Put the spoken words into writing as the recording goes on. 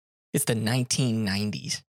It's the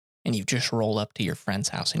 1990s, and you've just rolled up to your friend's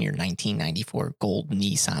house in your 1994 gold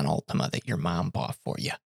Nissan Altima that your mom bought for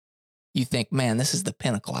you. You think, man, this is the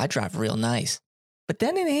pinnacle. I drive real nice. But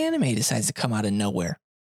then an anime decides to come out of nowhere.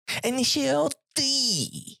 Initial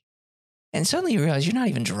D. And suddenly you realize you're not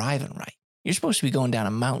even driving right. You're supposed to be going down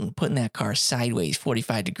a mountain, putting that car sideways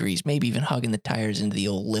 45 degrees, maybe even hugging the tires into the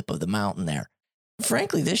old lip of the mountain there.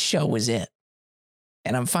 Frankly, this show was it.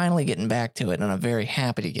 And I'm finally getting back to it, and I'm very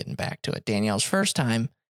happy to getting back to it. Danielle's first time,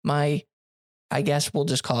 I guess we'll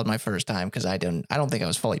just call it my first time because I don't think I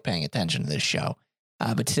was fully paying attention to this show.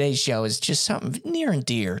 But today's show is just something near and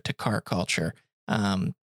dear to car culture,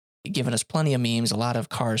 giving us plenty of memes, a lot of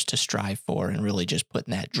cars to strive for, and really just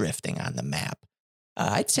putting that drifting on the map.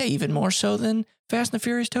 I'd say even more so than Fast and the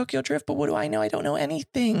Furious Tokyo Drift, but what do I know? I don't know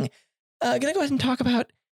anything. Gonna go ahead and talk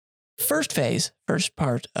about first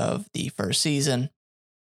part of the first season.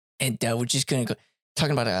 And we're just going to go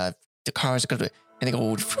talking about the cars, and they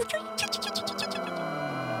go.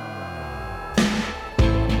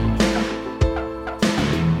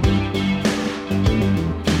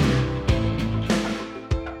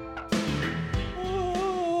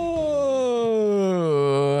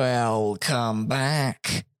 Welcome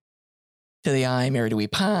back to the I'm Married to We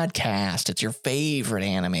podcast. It's your favorite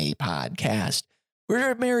anime podcast.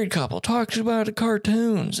 We're a married couple talking about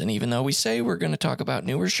cartoons, and even though we say we're going to talk about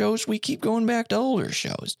newer shows, we keep going back to older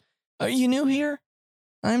shows. Are you new here?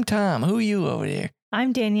 I'm Tom. Who are you over there?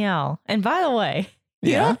 I'm Danielle. And by the way,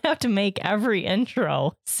 you don't have to make every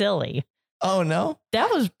intro silly. Oh, no? That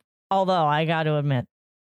was, although I got to admit,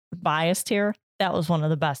 biased here, that was one of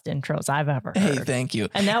the best intros I've ever heard. Hey, thank you.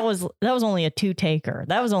 And that was only a two-taker.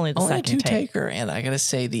 That was only the second take. Only a two-taker, and I got to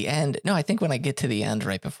say the end. No, I think when I get to the end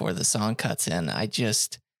right before the song cuts in,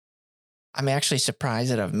 I'm actually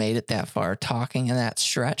surprised that I've made it that far talking in that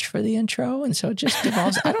stretch for the intro, and so it just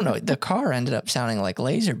devolves. I don't know. The car ended up sounding like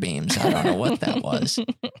laser beams. I don't know what that was.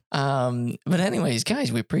 But anyways,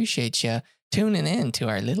 guys, we appreciate you tuning in to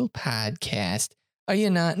our little podcast. Are you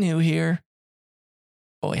not new here?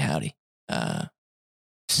 Boy, howdy.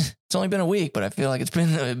 It's only been a week, but I feel like it's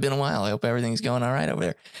been a while. I hope everything's going all right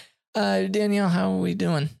over there. Danielle, how are we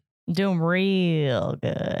doing? Doing real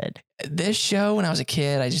good. This show, when I was a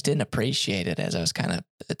kid, I just didn't appreciate it, as I was kind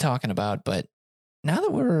of talking about. But now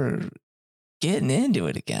that we're getting into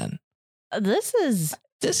it again, this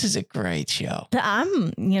is a great show.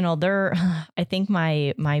 I think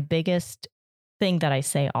my biggest thing that I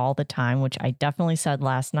say all the time, which I definitely said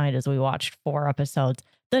last night as we watched 4 episodes,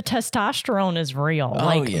 the testosterone is real.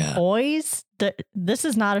 Oh, yeah. Boys, this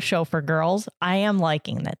is not a show for girls. I am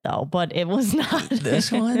liking it though, but it was not.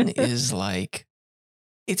 This one is like,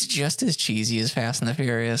 it's just as cheesy as Fast and the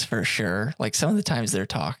Furious for sure. Like some of the times they're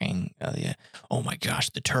talking, oh my gosh,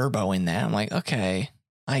 the turbo in that. I'm like, okay,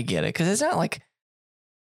 I get it. Cause it's not like,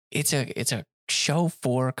 it's a show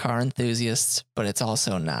for car enthusiasts, but it's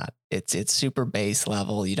also not. It's super base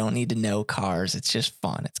level. You don't need to know cars. It's just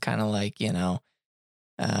fun. It's kind of like,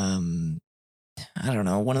 I don't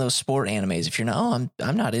know, one of those sport animes. If you're not,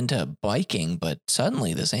 I'm not into biking, but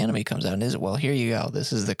suddenly this anime comes out and is, well, here you go.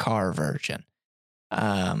 This is the car version.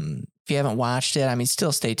 If you haven't watched it, I mean,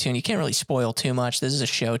 still stay tuned. You can't really spoil too much. This is a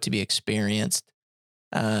show to be experienced.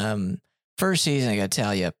 First season, I got to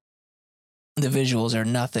tell you, the visuals are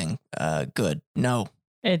nothing good. No,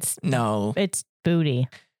 it's booty.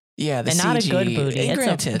 Yeah, and CG, not a good booty. And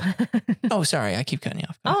granted. Oh, sorry, I keep cutting you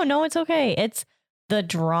off. Oh no, it's okay. It's the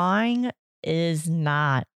drawing is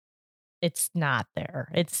not. It's not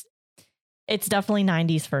there. It's definitely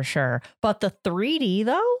 90s for sure. But the 3D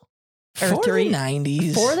though, for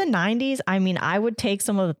the 90s, I mean, I would take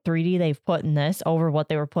some of the 3D they've put in this over what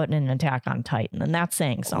they were putting in Attack on Titan, and that's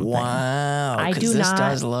saying something. Wow, this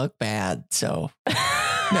does look bad. So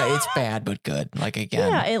no, it's bad but good. Like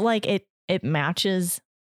again, yeah, it matches,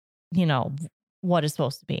 what it's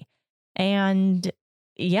supposed to be, and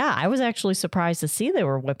yeah, I was actually surprised to see they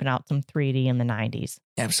were whipping out some 3D in the 90s.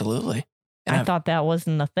 Absolutely, and I thought that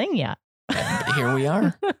wasn't a thing yet. Here we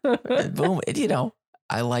are. Boom.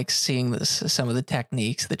 I like seeing some of the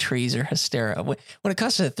techniques. The trees are hysterical. When it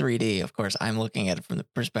comes to 3D, of course, I'm looking at it from the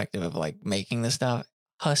perspective of like making the stuff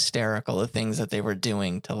hysterical. The things that they were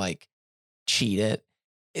doing to like cheat it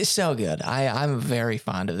is so good. I'm very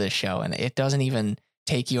fond of this show, and it doesn't even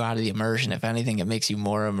take you out of the immersion. If anything, it makes you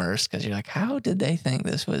more immersed because you're like, how did they think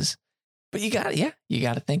this was? But you got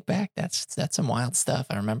to think back. That's some wild stuff.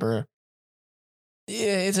 I remember.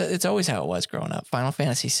 Yeah, it's always how it was growing up. Final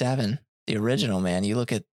Fantasy VII, the original, man. You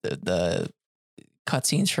look at the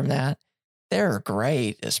cutscenes from that; they're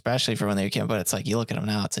great, especially for when they came. But it's like you look at them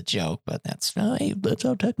now, it's a joke. But that's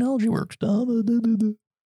how technology works.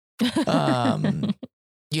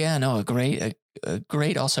 Yeah, no, a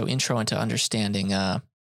great also intro into understanding, well,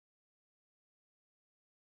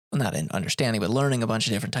 not in understanding, but learning a bunch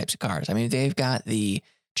of different types of cars. I mean, they've got the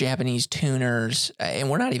Japanese tuners, and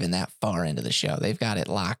we're not even that far into the show. They've got it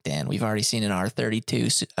locked in. We've already seen an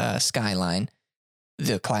R32 Skyline,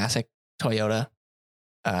 the classic Toyota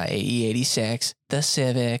AE86, the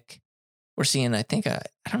Civic. We're seeing, I think, I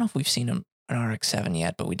don't know if we've seen an RX-7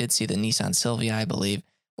 yet, but we did see the Nissan Silvia, I believe.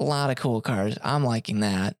 A lot of cool cars. I'm liking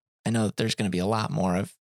that. I know that there's going to be a lot more.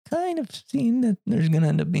 I've kind of seen that there's going to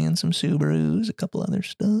end up being some Subarus, a couple other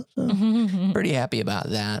stuff. So pretty happy about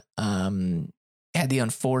that. Had the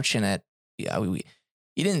unfortunate, you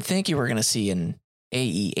didn't think you were going to see an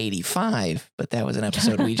AE85, but that was an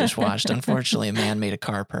episode we just watched. Unfortunately, a man made a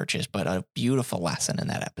car purchase, but a beautiful lesson in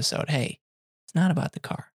that episode. Hey, it's not about the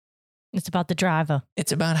car. It's about the driver.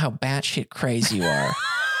 It's about how batshit crazy you are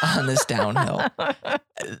on this downhill.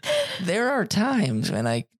 There are times when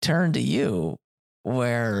I turn to you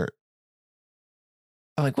where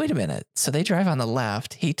I'm like, wait a minute. So they drive on the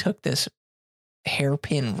left. He took this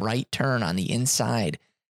hairpin right turn on the inside.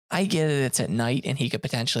 I get it. It's at night and he could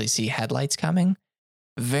potentially see headlights coming.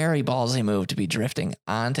 Very ballsy move to be drifting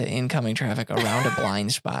onto incoming traffic around a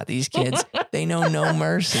blind spot. These kids, they know no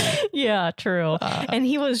mercy. Yeah, true. And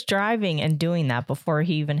he was driving and doing that before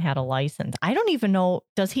he even had a license. I don't even know.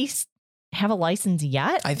 Does he have a license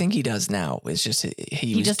yet? I think he does now. It's just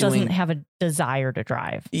he just doesn't have a desire to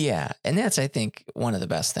drive. Yeah, and that's, I think, one of the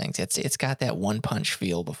best things. It's got that One Punch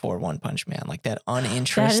feel before One Punch Man, like that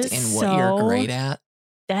uninterest in what you're great at.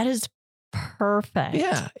 That is perfect.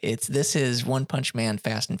 Yeah, this is One Punch Man,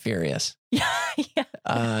 Fast and Furious. Yeah.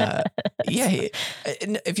 Yeah.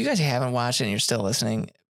 If you guys haven't watched it and you're still listening,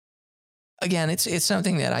 again, it's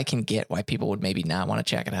something that I can get why people would maybe not want to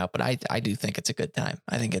check it out, but I do think it's a good time.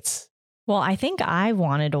 I think it's. Well, I think I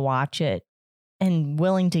wanted to watch it and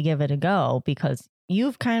willing to give it a go because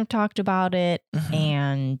you've kind of talked about it,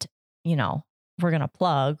 and we're gonna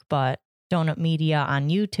plug, but Donut Media on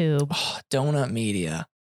YouTube. Oh, Donut Media.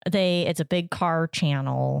 It's a big car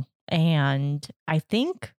channel, and I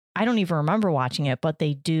think, I don't even remember watching it, but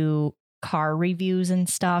they do car reviews and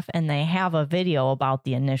stuff, and they have a video about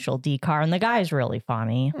the initial D car, and the guy's really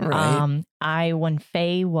funny. Right. When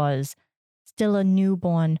Faye was still a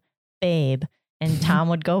newborn babe and Tom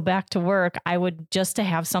would go back to work, I would, just to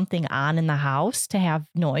have something on in the house to have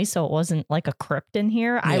noise so it wasn't like a crypt in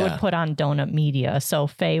here, I would put on Donut Media. So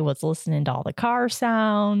Faye was listening to all the car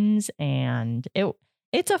sounds, and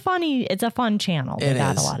it's a fun channel. They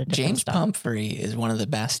got a lot of different James stuff. Pumphrey is one of the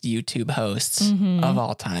best YouTube hosts of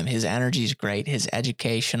all time. His energy is great. His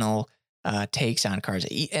educational takes on cars.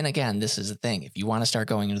 And again, this is the thing. If you want to start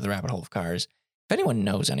going into the rabbit hole of cars, if anyone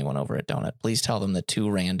knows anyone over at Donut, please tell them the two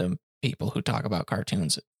random people who talk about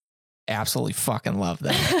cartoons absolutely fucking love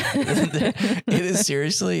them. It is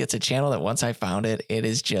seriously, it's a channel that once I found it, it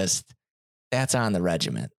is just, that's on the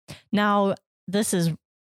regiment. Now, this is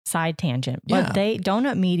side tangent, but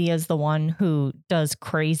Donut Media is the one who does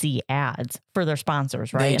crazy ads for their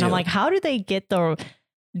sponsors, right? I'm like, how do they get the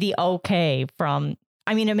okay from,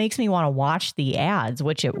 I mean, it makes me want to watch the ads,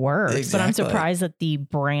 which it works, Exactly. but I'm surprised that the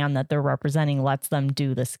brand that they're representing lets them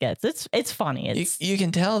do the skits. It's funny. You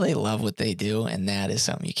can tell they love what they do, and that is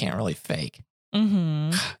something you can't really fake.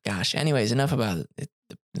 Gosh, anyways, enough about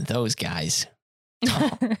those guys.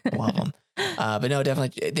 Oh, love them. But no,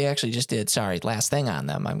 definitely, they actually just did, last thing on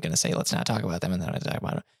them. I'm going to say, let's not talk about them, and then I talk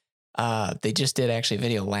about them. They just did actually a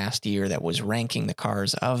video last year that was ranking the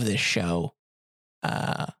cars of this show.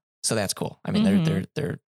 So that's cool. I mean,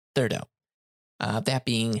 they're dope. That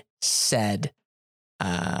being said,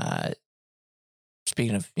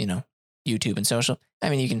 speaking of, YouTube and social,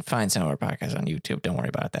 I mean, you can find some of our podcasts on YouTube. Don't worry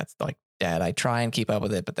about it. That's like that. I try and keep up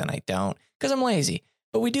with it, but then I don't because I'm lazy.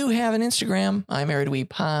 But we do have an Instagram. I'm Married to We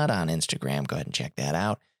Pod on Instagram. Go ahead and check that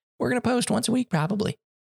out. We're going to post once a week, probably.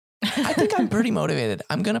 I think I'm pretty motivated.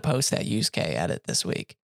 I'm going to post that Yusuke edit this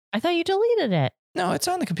week. I thought you deleted it. No, it's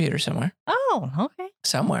on the computer somewhere. Oh, okay.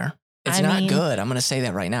 Somewhere. It's not good. I'm going to say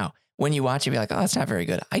that right now. When you watch it, be like, oh, it's not very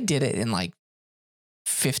good. I did it in like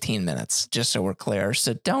 15 minutes, just so we're clear.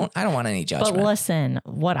 So I don't want any judgment. But listen,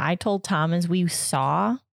 what I told Tom is we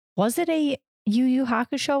saw, was it a Yu Yu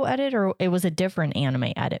Hakusho edit or it was a different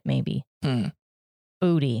anime edit maybe?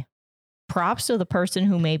 Booty. Props to the person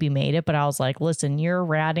who maybe made it, but I was like, listen, you're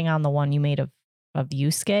ratting on the one you made of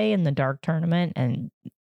Yusuke in the Dark Tournament, and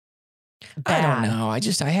bad. I don't know.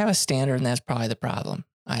 I have a standard, and that's probably the problem.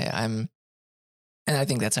 And I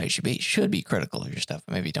think that's how you should be. You should be critical of your stuff.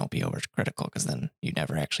 Maybe don't be overcritical because then you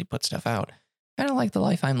never actually put stuff out. Kind of like the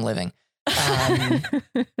life I'm living. I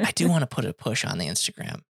do want to put a push on the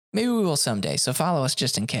Instagram. Maybe we will someday. So follow us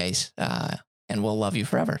just in case, and we'll love you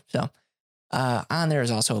forever. So on there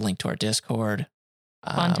is also a link to our Discord.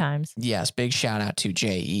 Fun times. Yes, big shout out to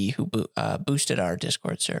JE who boosted our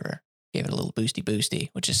Discord server. Gave it a little boosty,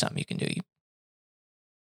 which is something you can do.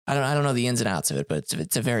 I don't know the ins and outs of it, but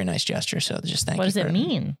it's a very nice gesture. So just thank you. What does it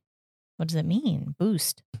mean? What does it mean?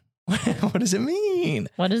 Boost. What does it mean?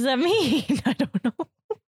 What does that mean? I don't know.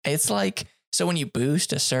 It's like, so when you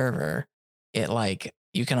boost a server, it like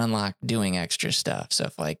you can unlock doing extra stuff. So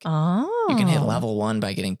if like you can hit level 1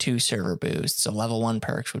 by getting 2 server boosts. So level 1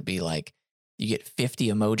 perks would be like you get 50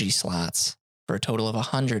 emoji slots for a total of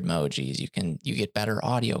 100 emojis. You get better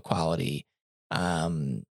audio quality.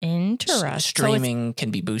 Interesting. Streaming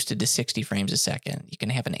can be boosted to 60 frames a second. You can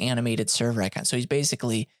have an animated server icon. So he's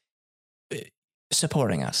basically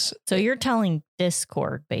supporting us. So you're telling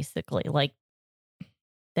Discord basically like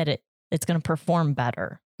that it's going to perform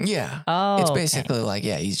better. Yeah. Oh, it's basically like,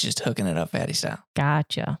 yeah, he's just hooking it up fatty style.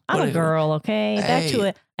 Gotcha. I'm a girl, okay? Back to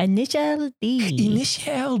it. Initial D.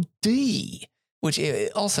 Initial D. Which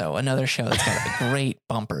also another show that's got great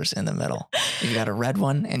bumpers in the middle. You got a red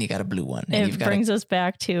one and you got a blue one. And it brings us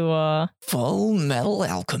back to Full Metal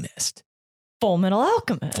Alchemist. Full Metal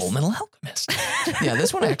Alchemist. Full Metal Alchemist. Yeah,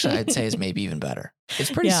 this one actually I'd say is maybe even better. It's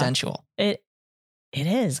pretty sensual. It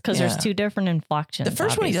is because there's 2 different inflections. The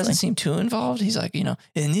first one he doesn't seem too involved. He's like,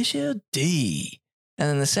 Initial D. And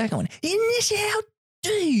then the second one, Initial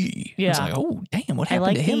D. Yeah. It's like, oh, damn, what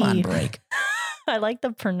happened to him on break? I like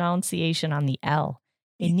the pronunciation on the L.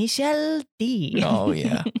 Initial D. Oh,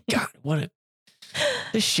 yeah. God,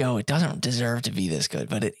 this show, it doesn't deserve to be this good,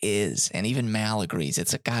 but it is. And even Mal agrees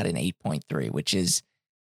it's got an 8.3, which is,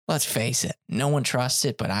 let's face it, no one trusts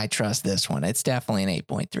it, but I trust this one. It's definitely an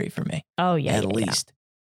 8.3 for me. Oh, yeah. At least.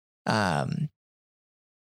 Yeah,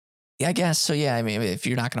 I guess. So, yeah, I mean, if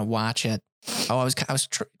you're not going to watch it, I was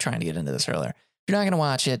trying to get into this earlier. If you're not going to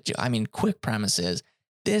watch it, I mean, quick premise is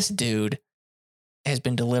this dude has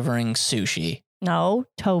been delivering sushi. No,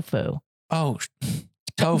 tofu. Oh,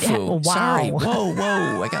 tofu. Wow. Sorry.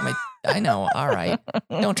 Whoa. I know. All right.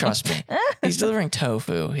 Don't trust me. He's delivering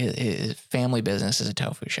tofu. His family business is a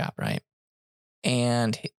tofu shop, right?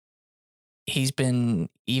 And he's been,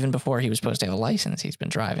 even before he was supposed to have a license, he's been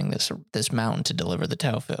driving this mountain to deliver the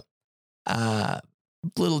tofu.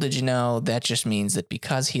 Little did you know, that just means that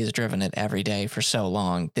because he has driven it every day for so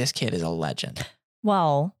long, this kid is a legend.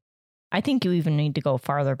 Well, I think you even need to go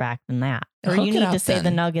farther back than that. Or you need to say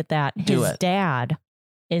the nugget that his dad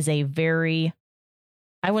is a very,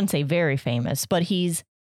 I wouldn't say very famous, but he's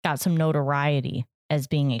got some notoriety as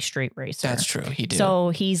being a street racer. That's true. He did. So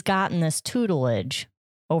he's gotten this tutelage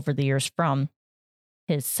over the years from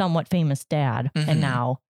his somewhat famous dad. Mm-hmm. And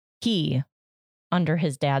now he, under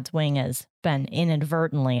his dad's wing, has been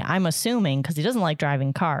inadvertently, I'm assuming, because he doesn't like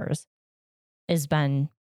driving cars, has been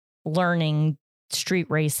learning street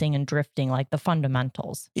racing and drifting, like the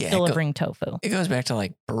fundamentals, delivering tofu. It goes back to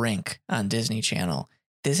like Brink on Disney Channel.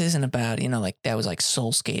 This isn't about, like that was like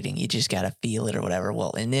soul skating. You just got to feel it or whatever.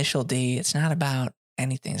 Well, Initial D, it's not about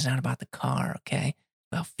anything. It's not about the car, okay? It's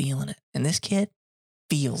about feeling it. And this kid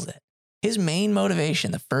feels it. His main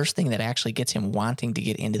motivation, the first thing that actually gets him wanting to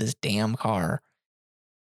get into this damn car,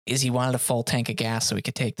 is he wanted a full tank of gas so he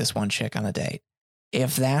could take this one chick on a date.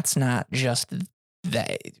 If that's not just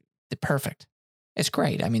that, perfect. It's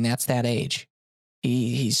great. I mean, that's that age.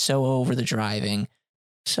 He's so over the driving.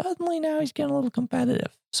 Suddenly now he's getting a little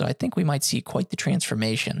competitive. So I think we might see quite the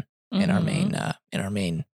transformation in our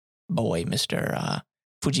main boy, Mr.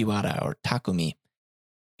 Fujiwara or Takumi.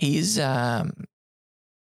 He's the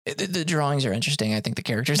drawings are interesting. I think the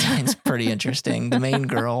character design's pretty interesting. The main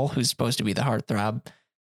girl, who's supposed to be the heartthrob,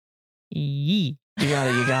 you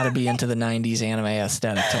gotta be into the 90s anime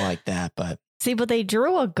aesthetic to like that. But see, but they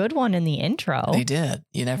drew a good one in the intro. They did.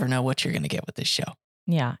 You never know what you're gonna get with this show.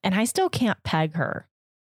 Yeah, and I still can't peg her.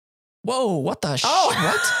 Whoa! What the?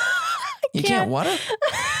 What? You can't what her?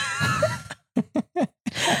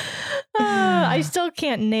 I still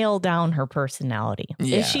can't nail down her personality.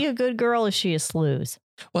 Yeah. Is she a good girl? Is she a sleuth?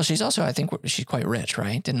 Well, she's also, I think, she's quite rich,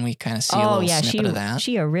 right? Didn't we kind of see a little snippet of that?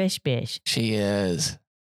 She a rich bitch. She is.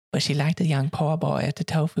 But she liked a young poor boy at the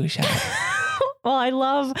tofu shop. Well,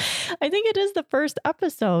 I think it is the first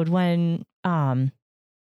episode when,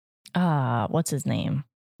 what's his name?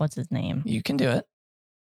 You can do it.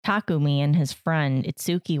 Takumi and his friend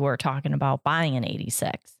Itsuki were talking about buying an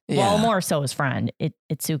 86. Yeah. Well, more so his friend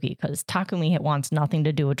Itsuki, because Takumi wants nothing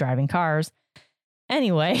to do with driving cars.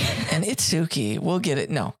 Anyway. And Itsuki, we'll get it.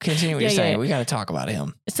 No, continue what you're saying. We got to talk about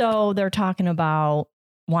him. So they're talking about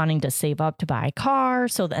wanting to save up to buy a car,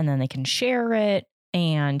 and then they can share it.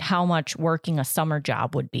 and how much working a summer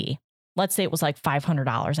job would be. Let's say it was like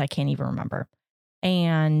 $500. I can't even remember.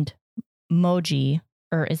 And Moji,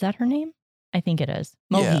 or is that her name? I think it is.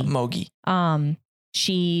 Mogi. Yeah, Mogi.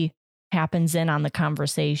 She happens in on the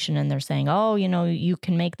conversation and they're saying, oh, you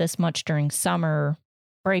can make this much during summer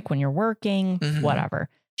break when you're working, whatever.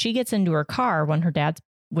 She gets into her car when her dad's,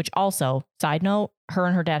 which also, side note, her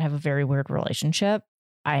and her dad have a very weird relationship.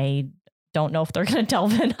 I don't know if they're going to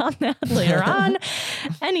delve in on that later on.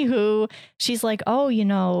 Anywho, she's like, oh,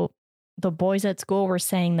 the boys at school were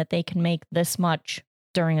saying that they can make this much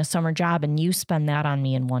during a summer job and you spend that on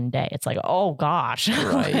me in one day. It's like, oh gosh.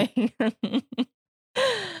 Right.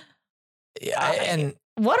 And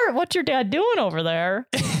what's your dad doing over there?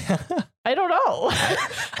 I don't know.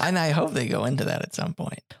 And I hope they go into that at some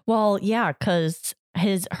point. Well, yeah, because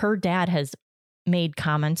her dad has made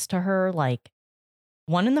comments to her, like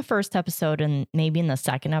one in the first episode and maybe in the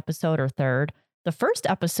second episode or third. The first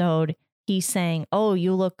episode, he's saying, oh,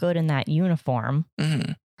 you look good in that uniform.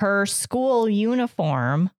 Mm-hmm. Her school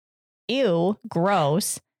uniform. Ew,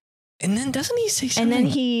 gross. And then doesn't he say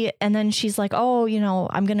something? And then she's like, oh,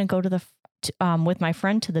 I'm going to go to with my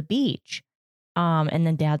friend to the beach. And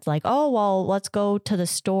then dad's like, oh, well, let's go to the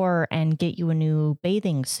store and get you a new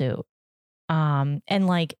bathing suit. And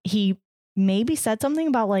like, he maybe said something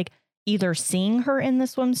about like either seeing her in the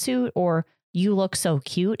swimsuit or you look so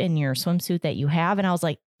cute in your swimsuit that you have. And I was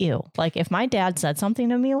like, ew, like if my dad said something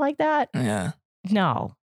to me like that. Yeah.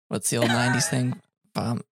 No. What's the old 90s thing?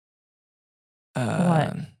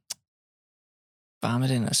 What?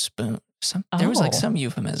 Vomit in a spoon. There was like some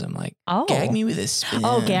euphemism, like gag me with a spoon.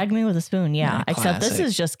 Oh, gag me with a spoon. Yeah. Except this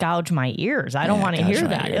is just gouge my ears. I don't want to hear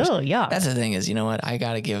that. Oh, yeah. That's the thing is, you know what? I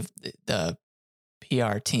got to give the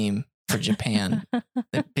PR team for Japan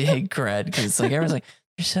the big cred because it's like everyone's like,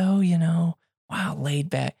 you're so, wow, laid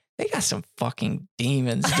back. They got some fucking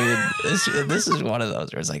demons, dude. This is one of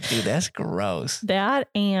those where it's like, dude, that's gross. That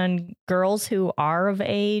and girls who are of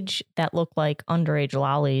age that look like underage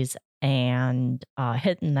lollies and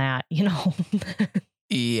hitting that,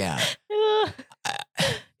 Yeah.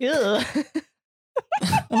 Well,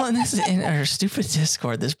 and this is in our stupid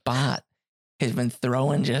Discord. This bot has been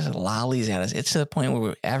throwing just lollies at us. It's to the point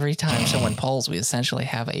where every time someone polls, we essentially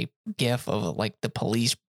have a GIF of like the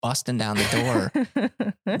police busting down the door.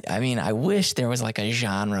 I mean, I wish there was like a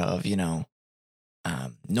genre of,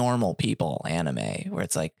 normal people anime where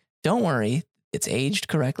it's like, don't worry, it's aged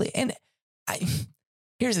correctly. And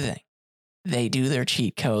here's the thing. They do their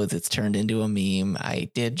cheat codes. It's turned into a meme. I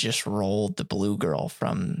did just roll the blue girl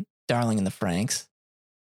from Darling in the Franxx,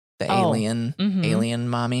 the alien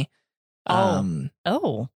mommy.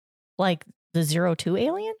 Like the 02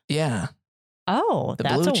 alien? Yeah. Oh, the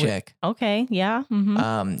blue chick. Okay, yeah.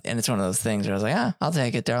 Mm-hmm. And it's one of those things where I was like, I'll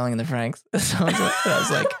take it, Darling in the Franxx. So I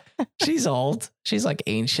was like, she's old. She's like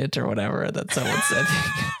ancient or whatever that someone said.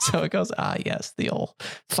 So it goes, yes, the old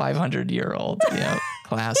 500-year-old,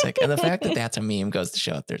 classic. And the fact that that's a meme goes to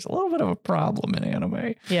show that there's a little bit of a problem in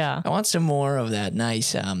anime. Yeah. I want some more of that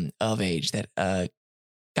nice of age, that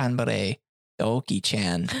Ganbare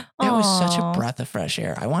Oki-chan. That was such a breath of fresh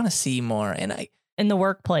air. I want to see more. And in the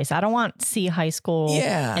workplace. I don't want to see high school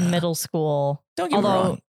and middle school. Don't get me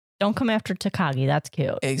wrong. Don't come after Takagi. That's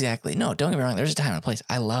cute. Exactly. No, don't get me wrong. There's a time and a place.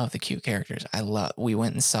 I love the cute characters. We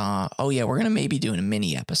went and saw, we're going to maybe do a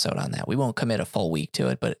mini episode on that. We won't commit a full week to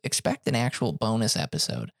it, but expect an actual bonus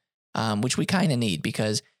episode, which we kind of need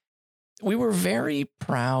because we were very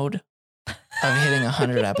proud of hitting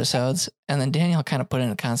 100 episodes. And then Daniel kind of put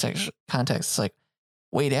in a context. It's like,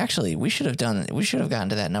 wait, actually, we should have gotten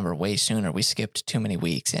to that number way sooner. We skipped too many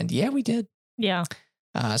weeks. And yeah, we did. Yeah.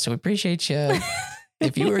 So we appreciate you.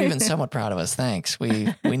 If you were even somewhat proud of us, thanks. We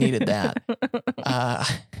needed that.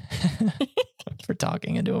 For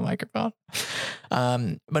talking into a microphone.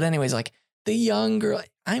 But anyways, like the young girl,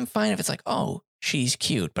 I'm fine if it's like, oh, she's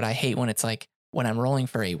cute. But I hate when it's like, when I'm rolling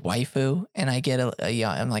for a waifu and I get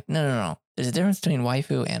I'm like, no. There's a difference between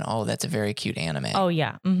waifu and, that's a very cute anime. Oh,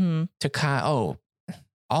 yeah. Mm-hmm.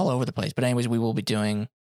 All over the place. But anyways, we will be doing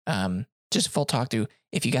just a full talk through.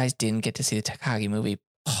 If you guys didn't get to see the Takagi movie,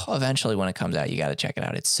 eventually when it comes out, you got to check it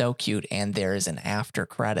out. It's so cute. And there is an after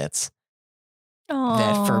credits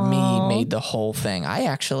that for me made the whole thing. I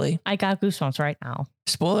got goosebumps right now.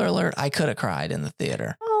 Spoiler alert, I could have cried in the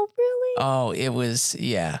theater. Oh, really? Oh, it was,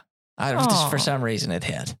 yeah. Just for some reason it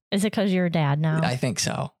hit. Is it because you're a dad now? I think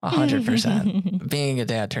so. 100%. Being a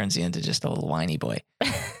dad turns you into just a little whiny boy.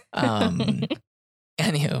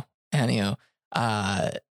 Anywho.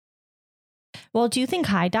 Well, do you think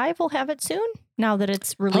High Dive will have it soon now that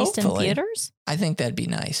it's released in theaters? I think that'd be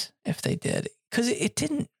nice if they did. Because it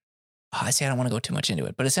didn't. I see. I don't want to go too much into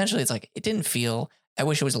it, but essentially, it's like it didn't feel. I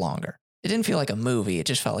wish it was longer. It didn't feel like a movie. It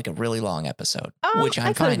just felt like a really long episode, which I'm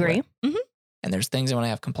I fine could agree. with. And there's things I want to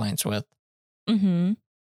have complaints with.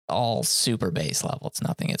 All super base level. It's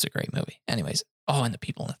nothing. It's a great movie. Anyways. Oh, and the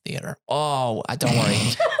people in the theater. Oh, don't worry.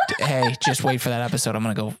 Hey, just wait for that episode. I'm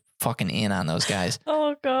gonna go fucking in on those guys.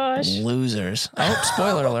 Oh gosh. Losers. Oh,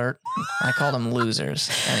 spoiler alert. I called them losers.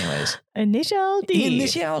 Anyways. Initial D.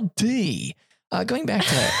 Initial D. Going back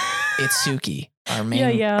to Itsuki, our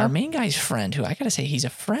main guy's friend, who I gotta say he's a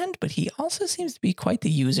friend, but he also seems to be quite the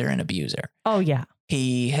user and abuser. Oh yeah.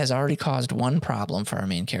 He has already caused one problem for our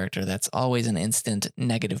main character. That's always an instant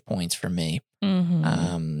negative points for me.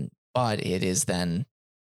 But it is then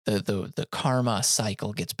the karma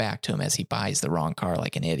cycle gets back to him as he buys the wrong car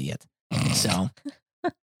like an idiot. So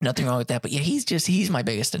nothing wrong with that. But yeah, he's my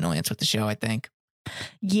biggest annoyance with the show, I think.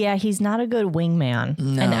 Yeah, he's not a good wingman.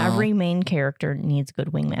 No. And every main character needs a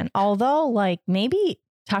good wingman. Although, like, maybe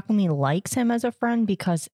Takumi likes him as a friend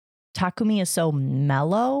because Takumi is so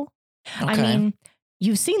mellow. Okay. I mean,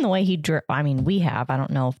 you've seen the way he we have. I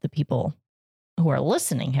don't know if the people who are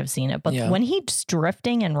listening have seen it, but when he's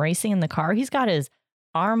drifting and racing in the car, he's got his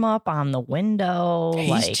arm up on the window.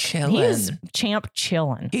 He's chilling. He's champ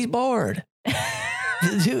chilling. He's bored.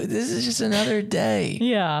 Dude, this is just another day.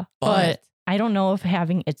 Yeah. But I don't know if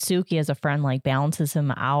having Itsuki as a friend like balances him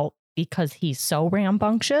out because he's so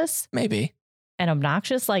rambunctious. Maybe. And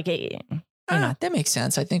obnoxious. Like, that makes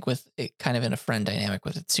sense. I think with it kind of in a friend dynamic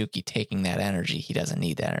with Itsuki taking that energy, he doesn't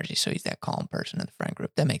need that energy. So he's that calm person in the friend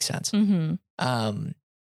group. That makes sense.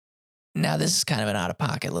 Now this is kind of an out of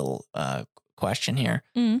pocket little question here.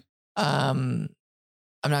 I'm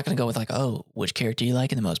not going to go with like, oh, which character you like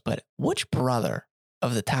the most, but which brother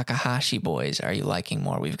of the Takahashi boys are you liking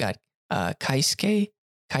more? We've got Kaisuke,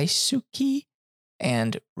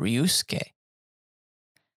 and Ryusuke.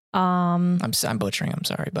 I'm butchering. I'm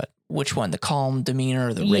sorry, but which one? The calm demeanor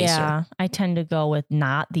or the racer? Yeah, I tend to go with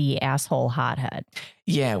not the asshole hothead.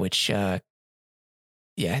 Yeah, which the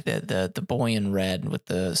boy in red with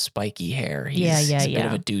the spiky hair. He's a bit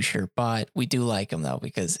of a doucher, but we do like him though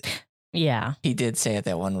because he did say at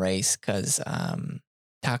that one race because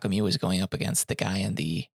Takumi was going up against the guy in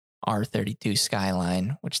the R32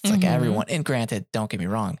 Skyline, which it's like everyone. And granted, don't get me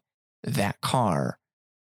wrong, that car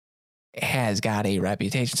has got a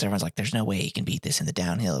reputation. So everyone's like, there's no way he can beat this in the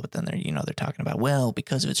downhill. But then they're talking about, well,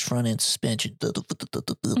 because of its front end suspension.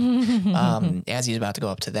 As he's about to go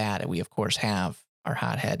up to that, we of course have our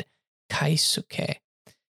hothead Kaisuke.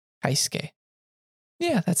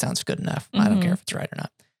 Yeah, that sounds good enough. I don't care if it's right or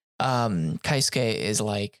not. Kaisuke is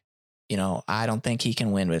like, I don't think he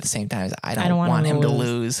can win, but at the same time, I don't want him to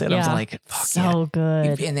lose. And I was like, fuck so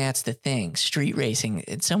good. And that's the thing. Street racing,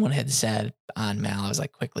 someone had said on Mal, I was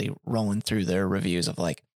like quickly rolling through their reviews of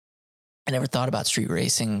like, I never thought about street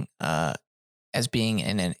racing as being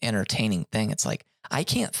an entertaining thing. It's like, I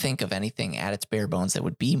can't think of anything at its bare bones that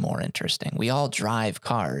would be more interesting. We all drive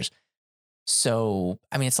cars. So,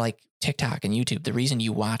 I mean, it's like TikTok and YouTube. The reason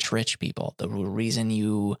you watch rich people, the reason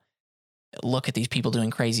you look at these people doing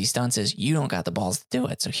crazy stunts is you don't got the balls to do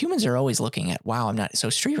it. So humans are always looking at, wow, I'm not. So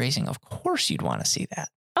street racing, of course you'd want to see that.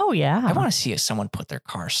 Oh, yeah. I want to see if someone put their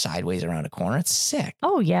car sideways around a corner. It's sick.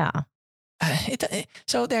 Oh, yeah.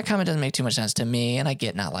 So that comment doesn't make too much sense to me. And I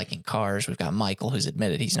get not liking cars. We've got Michael, who's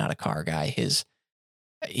admitted he's not a car guy.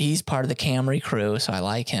 He's part of the Camry crew, so I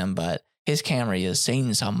like him, but his Camry has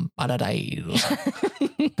seen some bad days.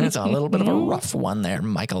 It's a little bit of a rough one there,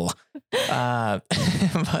 Michael. But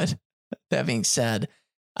that being said,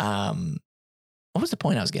 what was the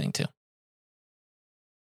point I was getting to?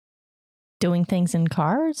 Doing things in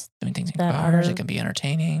cars. It can be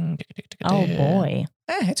entertaining. Oh, boy.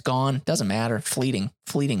 It's gone. Doesn't matter. Fleeting.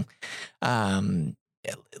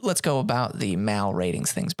 Let's go about the Mal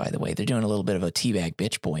ratings things, by the way. They're doing a little bit of a teabag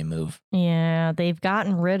bitch boy move. Yeah, they've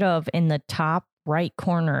gotten rid of in the top right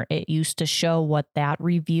corner. It used to show what that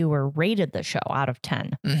reviewer rated the show out of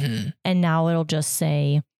 10. And now it'll just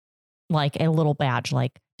say like a little badge,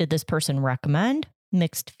 like, did this person recommend?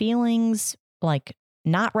 Mixed feelings, like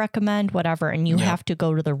not recommend, whatever. And you have to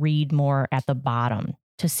go to the read more at the bottom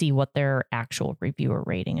to see what their actual reviewer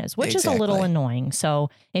rating is, which is a little annoying. So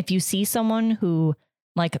if you see someone who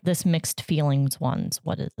like this mixed feelings ones,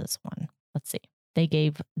 what is this one? Let's see. They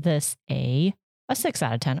gave this a 6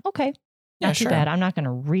 out of 10. Okay. Not too bad. I'm not going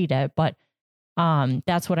to read it, but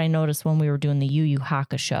that's what I noticed when we were doing the Yu Yu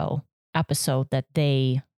Hakusho episode, that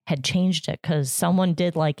they had changed it because someone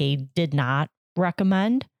did like a did not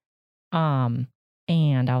recommend. And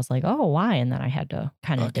I was like, oh, why? And then I had to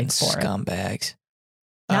kind of dig for scumbags.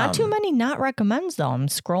 Not too many not recommends though. I'm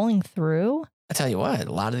scrolling through. I tell you what,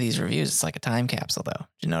 a lot of these reviews, it's like a time capsule, though.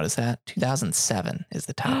 Did you notice that? 2007 is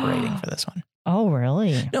the top rating for this one. Oh,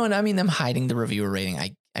 really? No, and I mean them hiding the reviewer rating.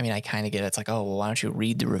 I mean, I kind of get it. It's like, oh, well, why don't you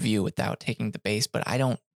read the review without taking the base? But I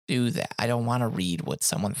don't do that. I don't want to read what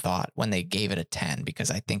someone thought when they gave it a 10 because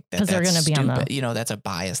I think that's they're going to be on stupid. You know, that's a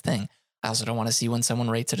biased thing. I also don't want to see when someone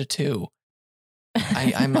rates it a 2.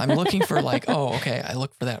 I'm looking for like, oh, okay, I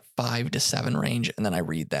look for that 5 to 7 range and then I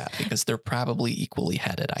read that because they're probably equally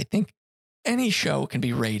headed. I think any show can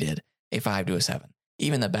be rated a 5 to a 7,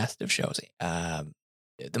 even the best of shows.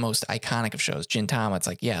 The most iconic of shows, Gintama, it's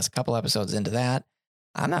like, yes, a couple episodes into that,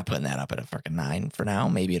 I'm not putting that up at a freaking 9 for now.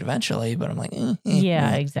 Maybe eventually, but I'm like,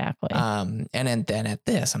 yeah, exactly. And then at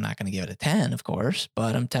this, I'm not going to give it a 10, of course,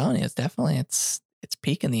 but I'm telling you, it's definitely, it's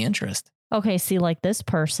piquing the interest. Okay, see, like this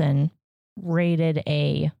person rated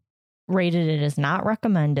it as not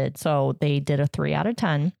recommended. So they did a 3 out of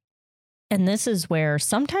 10. And this is where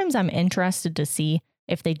sometimes I'm interested to see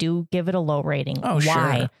if they do give it a low rating. Oh,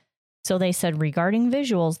 why? Sure. So they said regarding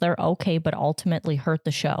visuals, they're okay, but ultimately hurt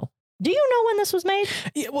the show. Do you know when this was made?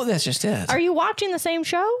 Yeah, well, that's just it. Are you watching the same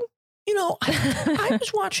show? You know, I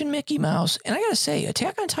was watching Mickey Mouse, and I got to say,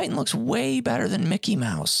 Attack on Titan looks way better than Mickey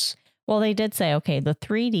Mouse. Well, they did say, okay, the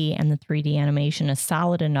 3D and the 3D animation is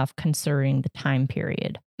solid enough considering the time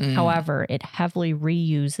period. However, it heavily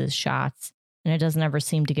reuses shots, and it doesn't ever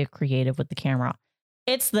seem to get creative with the camera.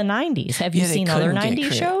 It's the 90s. Have you seen other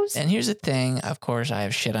 90s shows? And here's the thing. Of course, I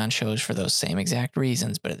have shit on shows for those same exact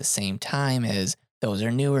reasons, but at the same time is those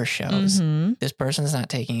are newer shows. Mm-hmm. This person's not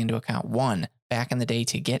taking into account, one, back in the day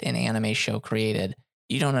to get an anime show created,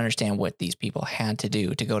 you don't understand what these people had to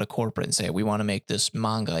do to go to corporate and say, we want to make this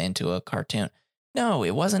manga into a cartoon. No,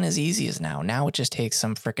 it wasn't as easy as now. Now it just takes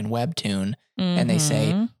some freaking webtoon and they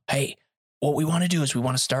say, hey, what we want to do is we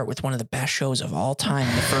want to start with one of the best shows of all time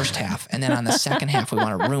in the first half. And then on the second half, we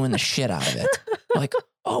want to ruin the shit out of it. Like,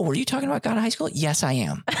 oh, were you talking about God of High School? Yes, I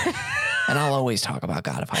am. And I'll always talk about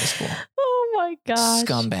God of High School. Oh my gosh.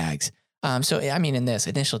 Scumbags. So, I mean, in this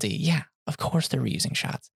Initial D, yeah, of course they're reusing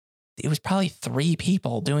shots. It was probably 3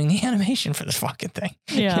 people doing the animation for this fucking thing.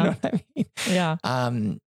 Yeah. You know what I mean? Yeah.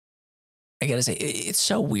 I gotta say, it's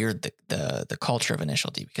so weird, the culture of Initial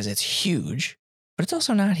D, because it's huge, but it's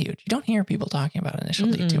also not huge. You don't hear people talking about Initial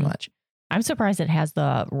D too much. I'm surprised it has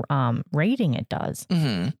the rating it does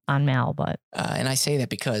on Mal, but. And I say that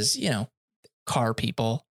because, you know, car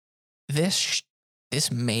people, this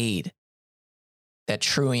made that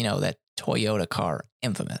true, you know, that Toyota car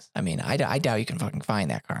infamous. I mean, I doubt you can fucking find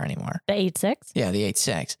that car anymore. The 8.6? Yeah, the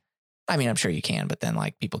 8.6. I mean, I'm sure you can, but then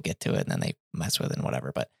like people get to it and then they mess with it and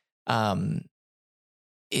whatever. But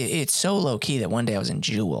it's so low key that one day I was in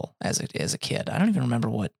Jewel as a kid. I don't even remember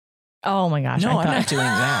what. Oh my gosh. No, I'm not doing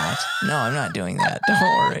that. No, I'm not doing that. Don't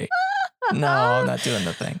worry. No, I'm not doing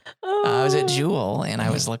the thing. I was at Jewel and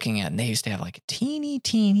I was looking at, and they used to have like a teeny,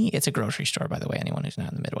 it's a grocery store, by the way, anyone who's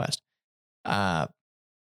not in the Midwest.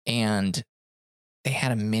 And they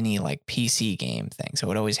had a mini like PC game thing. So it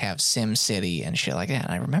would always have Sim City and shit like that.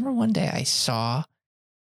 And I remember one day I saw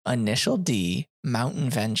Initial D Mountain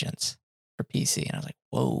Vengeance for PC. And I was like,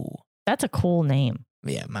 whoa. That's a cool name.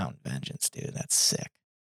 Yeah, Mountain Vengeance, dude. That's sick.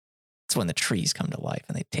 It's when the trees come to life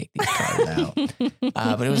and they take these cars out.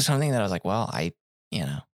 But it was something that I was like, well, I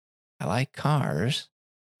like cars.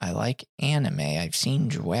 I like anime. I've seen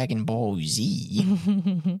Dragon Ball Z.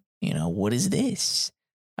 What is this?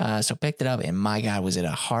 So picked it up, and my God, was it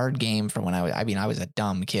a hard game for when I was a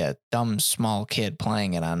dumb small kid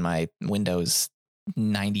playing it on my Windows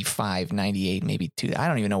 95, 98, maybe 2. I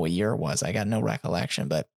don't even know what year it was. I got no recollection,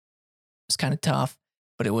 but it was kind of tough,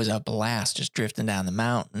 but it was a blast just drifting down the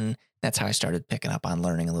mountain. That's how I started picking up on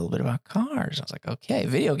learning a little bit about cars. I was like, okay,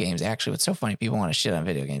 video games. Actually, what's so funny, people want to shit on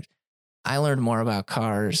video games. I learned more about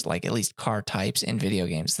cars, like at least car types in video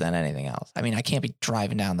games than anything else. I mean, I can't be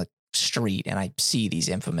driving down the street and I see these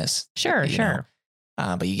infamous. Sure.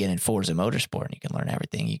 But you get in Forza Motorsport and you can learn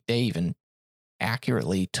everything. They even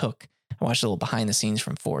accurately I watched a little behind the scenes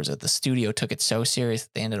from Forza. The studio took it so serious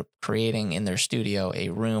that they ended up creating in their studio a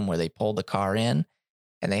room where they pulled the car in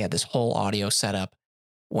and they had this whole audio setup.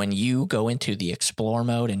 When you go into the explore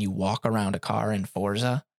mode and you walk around a car in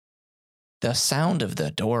Forza, the sound of the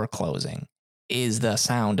door closing is the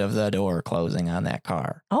sound of the door closing on that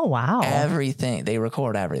car. Oh, wow. Everything. They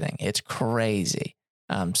record everything. It's crazy.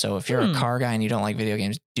 So if you're a car guy and you don't like video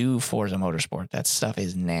games, do Forza Motorsport. That stuff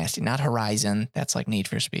is nasty. Not Horizon. That's like Need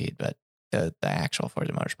for Speed, but the actual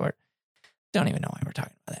Forza Motorsport. Don't even know why we're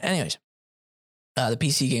talking about that. Anyways, the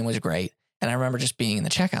PC game was great. And I remember just being in the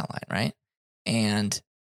checkout line, right? And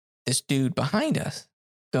this dude behind us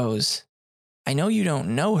goes, I know you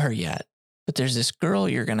don't know her yet, but there's this girl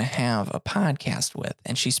you're going to have a podcast with,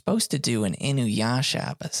 and she's supposed to do an Inuyasha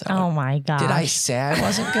episode. Oh my gosh. Did I say I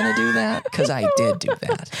wasn't going to do that? Because I did do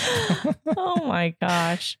that. Oh my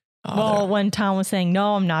gosh. Oh, Well, when Tom was saying,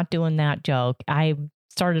 no, I'm not doing that joke, I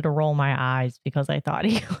started to roll my eyes because I thought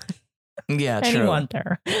he was yeah, true. anyone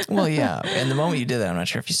there. Well, yeah. And the moment you did that, I'm not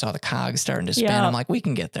sure if you saw the cogs starting to spin. Yeah. I'm like, we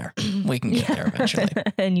can get there. We can get there eventually.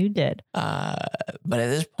 And you did. But at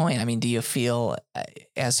this point, I mean, do you feel,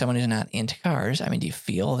 as someone who's not into cars, I mean, do you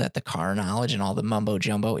feel that the car knowledge and all the mumbo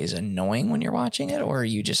jumbo is annoying when you're watching it? Or are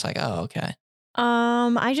you just like, oh, okay.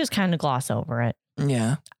 I just kind of gloss over it.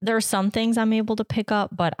 Yeah. There are some things I'm able to pick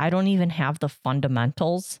up, but I don't even have the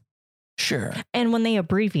fundamentals. Sure. And when they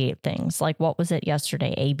abbreviate things, like what was it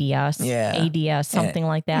yesterday? ABS, Yeah. ADS, something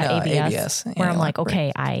like that. No, ABS. Where Yeah, I'm like,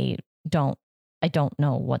 okay, I don't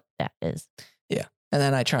know what that is. And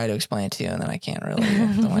then I try to explain it to you, and then I can't really.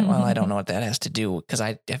 I'm like, well, I don't know what that has to do because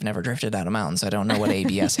I have never drifted down a mountain, so I don't know what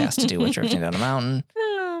ABS has to do with drifting down a mountain.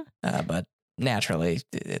 But naturally,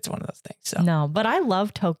 it's one of those things. So No, but I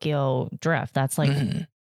love Tokyo Drift. That's like Mhm.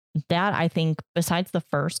 that. I think besides the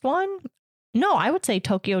first one, no, I would say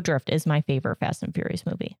Tokyo Drift is my favorite Fast and Furious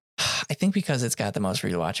movie. I think because it's got the most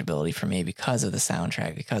rewatchability for me because of the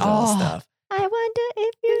soundtrack, because of all the stuff. I wonder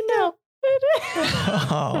if you know.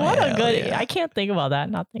 Oh, What a hell good! yeah. I can't think about that.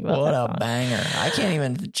 Not think about What that a song. banger. I can't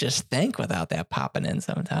even just think without that popping in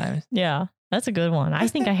sometimes. Yeah, that's a good one. I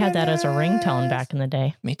think I had that as a ringtone back in the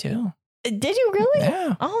day. Me too. Did you really?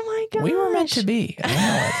 Yeah. Oh my god! We were meant to be. I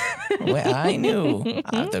know it. Well, I knew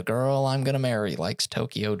the girl I'm going to marry likes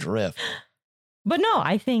Tokyo Drift. But no,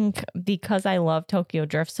 I think because I love Tokyo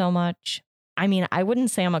Drift so much, I mean, I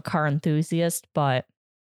wouldn't say I'm a car enthusiast, but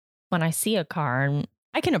when I see a car, and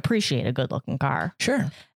I can appreciate a good looking car.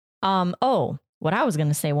 Sure. Oh, what I was going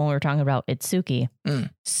to say when we were talking about Itsuki. Mm.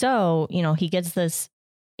 So, he gets this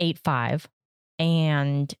 8.5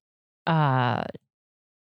 and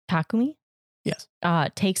Takumi Yes.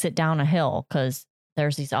 takes it down a hill because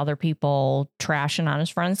there's these other people trashing on his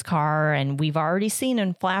friend's car. And we've already seen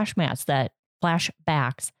in flashbacks that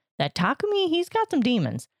Takumi, he's got some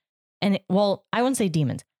demons. And I wouldn't say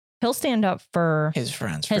demons. He'll stand up for His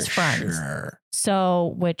friends. His for friends. Sure.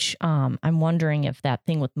 So, which I'm wondering if that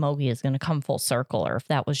thing with Mogi is going to come full circle or if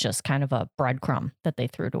that was just kind of a breadcrumb that they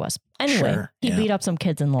threw to us. Anyway, Sure, he yeah. beat up some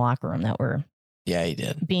kids in the locker room that were Yeah, he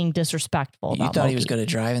did. being disrespectful You about thought he was Mogi. good at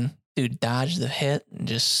driving? Dude dodged the hit and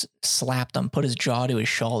just slapped him, put his jaw to his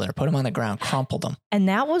shoulder, put him on the ground, crumpled him. And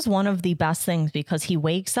that was one of the best things because he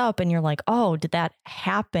wakes up and you're like, oh, did that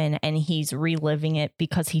happen? And he's reliving it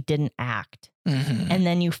because he didn't act. Mm-hmm. And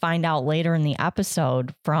then you find out later in the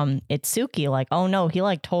episode from Itsuki, like, oh no, he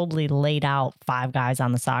like totally laid out 5 guys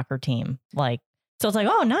on the soccer team. Like, so it's like,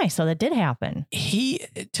 oh, nice. So that did happen.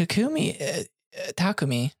 Takumi,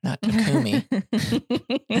 not Takumi,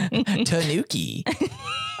 Tanuki.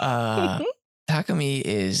 Takumi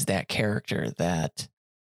is that character that,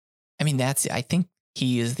 I think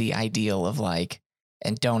he is the ideal of like,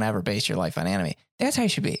 and don't ever base your life on anime. That's how he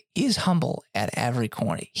should be. He is humble at every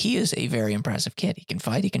corner. He is a very impressive kid. He can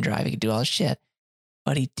fight, he can drive, he can do all this shit.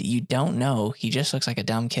 But you don't know. He just looks like a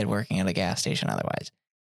dumb kid working at a gas station otherwise.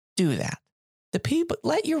 Do that. The people,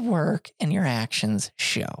 let your work and your actions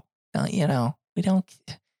show. We don't,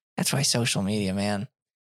 that's why social media, man.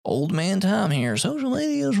 Old man Tom here. Social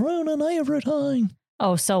media is ruining everything.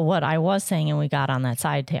 Oh, so what I was saying, and we got on that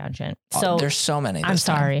side tangent. So there's so many. I'm this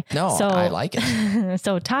time. sorry. No, So I like it.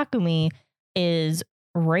 So Takumi is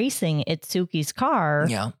racing Itsuki's car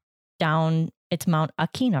Yeah. down. It's Mount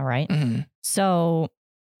Akina, right? Mhm. So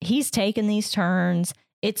he's taking these turns.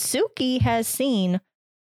 Itsuki has seen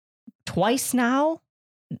twice now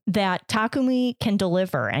that Takumi can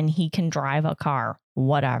deliver and he can drive a car,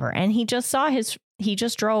 whatever. And he just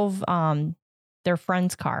drove their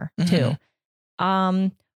friend's car too.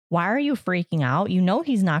 Why are you freaking out? You know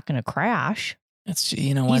he's not going to crash. It's what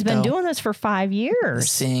He's been though? doing this for 5 years.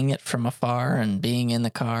 Seeing it from afar and being in the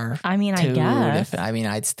car. I mean, I Dude, guess.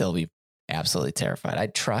 I'd still be absolutely terrified.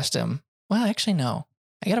 I'd trust him. Well, actually, no.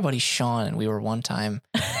 I got a buddy, Sean, and we were one time,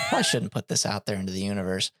 I shouldn't put this out there into the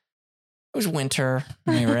universe. It was winter.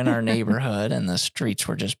 And we were in our neighborhood and the streets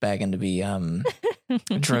were just begging to be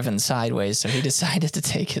driven sideways. So he decided to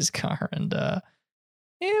take his car and,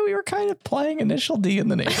 we were kind of playing Initial D in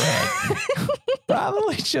the neighborhood.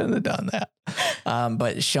 Probably shouldn't have done that.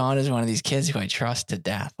 But Sean is one of these kids who I trust to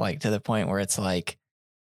death, like to the point where it's like,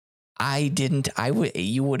 I kind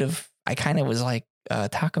of was like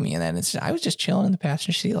Takumi in that instance. I was just chilling in the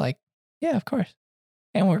passenger seat, like, yeah, of course.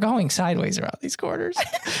 And we're going sideways around these corners.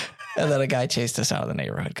 And then a guy chased us out of the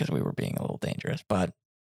neighborhood because we were being a little dangerous. But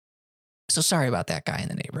So sorry about that guy in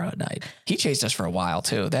the neighborhood. He chased us for a while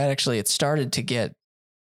too. It started to get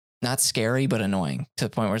not scary, but annoying to the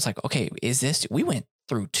point where it's like, okay, we went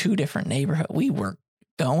through 2 different neighborhoods. We were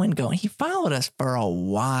going. He followed us for a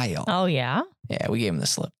while. Oh, yeah? Yeah, we gave him the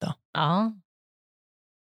slip though. Oh.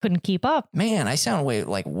 Couldn't keep up. Man, I sound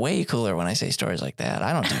way cooler when I say stories like that.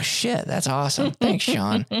 I don't do shit. That's awesome. Thanks,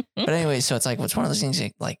 Sean. But anyway, so it's like, it's one of those things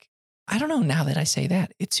like, I don't know, now that I say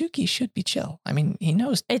that, Itsuki should be chill. I mean, he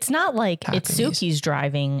knows. It's not like Takumi's. Itsuki's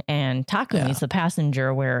driving and Takumi's the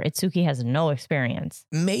passenger where Itsuki has no experience.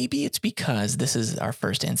 Maybe it's because this is our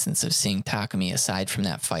first instance of seeing Takumi aside from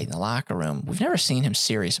that fight in the locker room. We've never seen him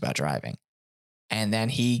serious about driving. And then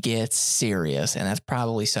he gets serious. And that's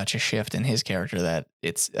probably such a shift in his character that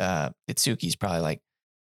Itsuki's probably like,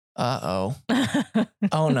 uh-oh.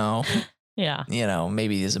 Oh, no. Yeah. You know,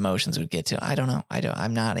 maybe his emotions would get to. I don't know.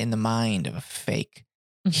 I'm not in the mind of a fake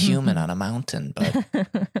human on a mountain. But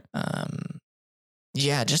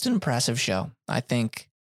yeah, just an impressive show, I think.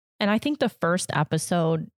 And I think the first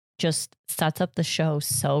episode just sets up the show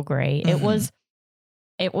so great. It was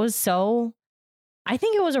so, I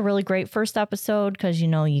think it was a really great first episode because, you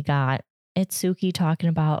know, you got Itsuki talking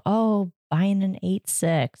about, buying an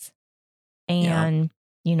 8.6. And,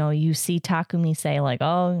 you know, you see Takumi say like,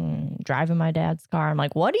 driving my dad's car. I'm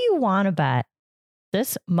like, what do you want to bet?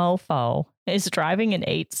 This mofo is driving an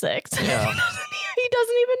 8.6. Yeah. He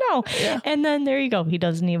doesn't even know. Yeah. And then there you go. He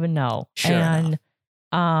doesn't even know. Sure and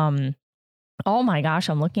oh my gosh,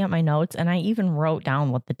 I'm looking at my notes and I even wrote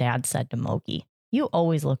down what the dad said to Moki. You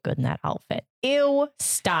always look good in that outfit. Ew,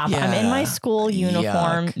 stop. Yeah. I'm in my school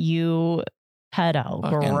uniform. Yuck. You pedo.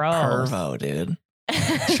 Fucking Gross. pervo, dude.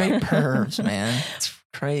 Straight pervs, man. It's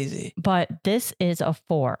crazy. But this is a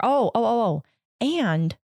 4.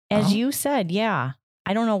 And as you said, I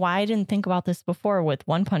don't know why I didn't think about this before with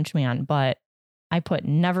One Punch Man, but I put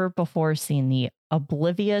never before seen the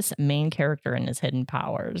oblivious main character and his hidden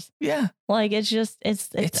powers. Yeah. Like it's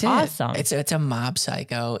awesome. It's a mob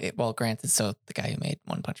psycho. Well, granted, so the guy who made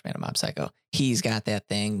One Punch Man a mob psycho, he's got that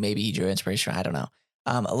thing. Maybe he drew inspiration. I don't know.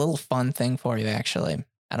 A little fun thing for you, actually.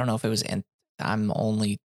 I don't know if it was I'm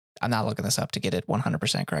not looking this up to get it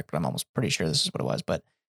 100% correct, but I'm almost pretty sure this is what it was. But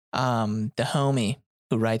the homie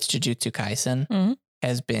who writes Jujutsu Kaisen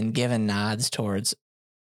has been given nods towards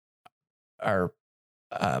our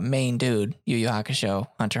main dude, Yu Yu Hakusho,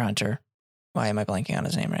 Hunter x Hunter. Why am I blanking on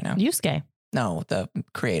his name right now? Yusuke. No, the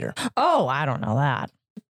creator. Oh, I don't know that.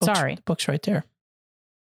 Sorry. The book's right there.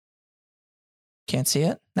 Can't see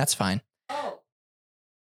it? That's fine. Oh.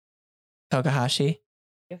 Togahashi?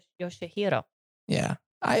 Yoshihiro. Yeah.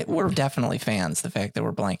 We're definitely fans, the fact that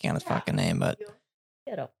we're blanking on his fucking name, but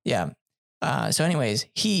yeah. So anyways,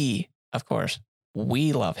 he, of course,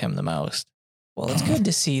 we love him the most. Well, it's good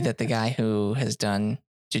to see that the guy who has done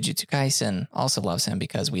Jujutsu Kaisen also loves him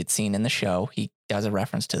because we had seen in the show, he does a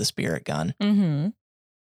reference to the spirit gun. Mm-hmm.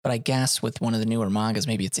 But I guess with one of the newer mangas,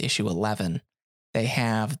 maybe it's issue 11, they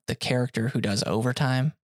have the character who does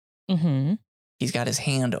overtime. Mm-hmm. He's got his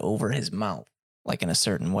hand over his mouth, like in a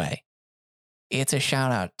certain way. It's a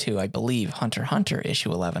shout out to, I believe, Hunter x Hunter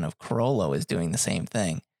issue 11 of Corolla is doing the same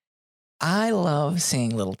thing. I love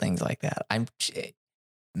seeing little things like that.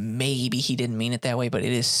 Maybe he didn't mean it that way, but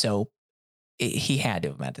it is he had to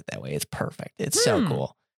have meant it that way. It's perfect. It's so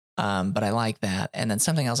cool. But I like that. And then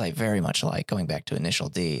something else I very much like, going back to Initial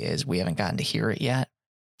D, is we haven't gotten to hear it yet.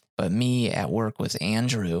 But me at work with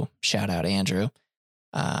Andrew, shout out Andrew,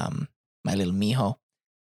 my little mijo.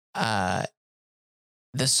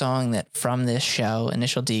 The song that from this show,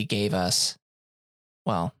 Initial D gave us,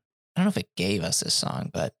 well, I don't know if it gave us this song,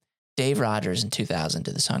 but Dave Rogers in 2000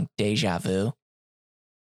 did the song Deja Vu.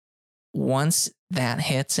 Once that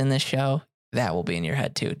hits in this show, that will be in your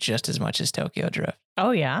head too, just as much as Tokyo Drift.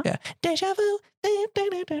 Oh yeah. Yeah. Deja Vu.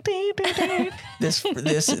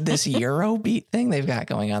 This Euro beat thing they've got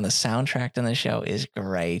going on, the soundtrack in the show is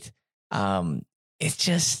great. It's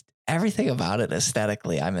just everything about it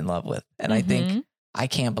aesthetically I'm in love with. And I think I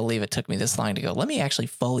can't believe it took me this long to go, let me actually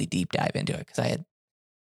fully deep dive into it, because I had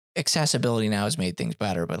accessibility now has made things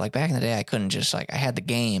better. But like back in the day, I couldn't just I had the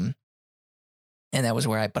game and that was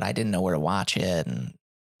where but I didn't know where to watch it. And,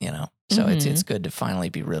 so it's good to finally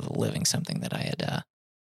be reliving something that I had,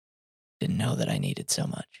 didn't know that I needed so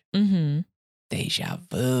much. Deja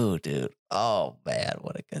Vu, dude. Oh man,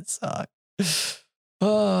 what a good song.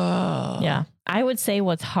 Oh. Yeah. I would say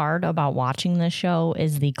what's hard about watching this show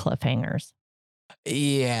is the cliffhangers.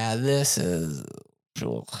 Yeah, this is.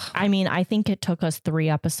 I mean, I think it took us 3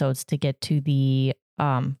 episodes to get to the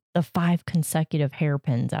 5 consecutive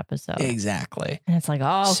hairpins episode. Exactly. And it's like,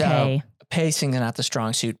 oh, okay. So, pacing is not the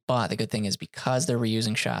strong suit, but the good thing is because they're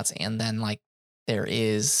reusing shots, and then like there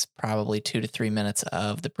is probably 2 to 3 minutes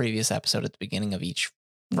of the previous episode at the beginning of each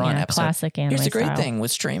front episode. Classic anime Here's the great style. thing with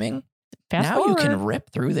streaming. Fast now forward. you can rip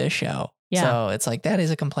through this show. Yeah. So it's like that is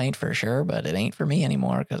a complaint for sure, but it ain't for me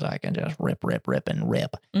anymore because I can just rip.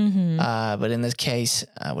 Mm-hmm. But in this case,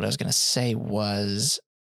 what I was gonna say was,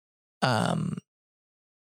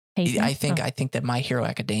 Pacing? I think that My Hero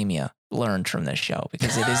Academia learned from this show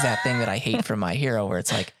because it is that thing that I hate from My Hero, where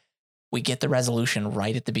it's like we get the resolution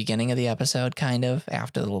right at the beginning of the episode, kind of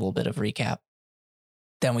after a little bit of recap.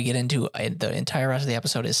 Then we get into the entire rest of the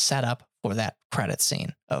episode is set up for that credit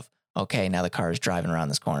scene of, okay, now the car is driving around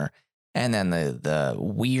this corner. And then the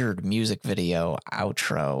weird music video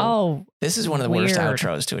outro. Oh, this is one of the worst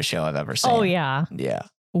outros to a show I've ever seen. Oh, yeah. Yeah.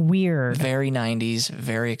 Weird. Very 90s,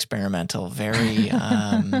 very experimental, very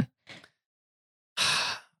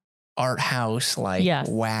art house, like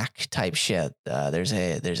whack type shit. There's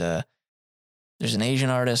an Asian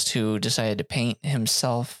artist who decided to paint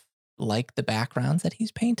himself like the backgrounds that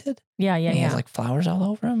he's painted. Yeah. He has like flowers all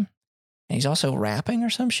over him. And he's also rapping or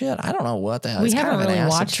some shit. I don't know what the hell. We haven't really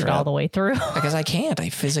watched it all the way through. Because I can't. I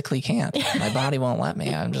physically can't. My body won't let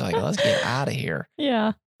me. I'm just like, let's get out of here.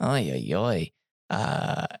 Yeah. Oy.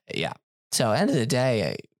 Yeah. So end of the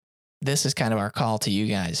day, this is kind of our call to you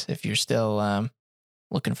guys. If you're still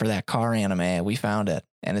looking for that car anime, we found it.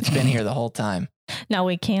 And it's been here the whole time. Now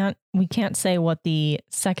we can't say what the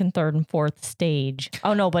second, third, and fourth stage.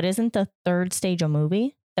 Oh no, but isn't the third stage a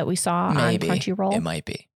movie that we saw on Crunchyroll? It might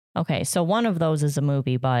be. Okay, so one of those is a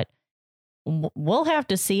movie, but we'll have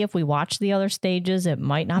to see if we watch the other stages. It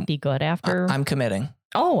might not be good after. I'm committing.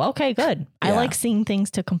 Oh, okay, good. Yeah. I like seeing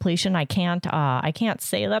things to completion. I can't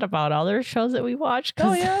say that about other shows that we watch.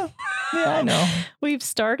 Oh yeah, yeah, I know. We've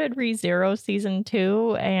started ReZero season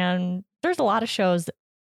 2, and there's a lot of shows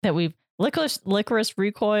that we've Licorice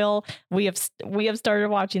Recoil. We have started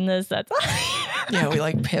watching this. That's yeah. We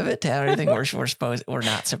like pivot to everything we're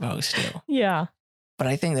not supposed to. Yeah. But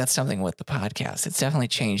I think that's something with the podcast. It's definitely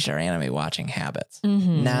changed our anime watching habits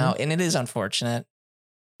mm-hmm. now. And it is unfortunate.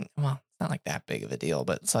 Well, it's not like that big of a deal,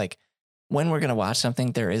 but it's like when we're going to watch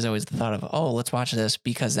something, there is always the thought of, oh, let's watch this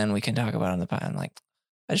because then we can talk about it on the pod. I'm like,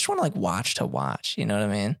 I just want to like watch to watch. You know what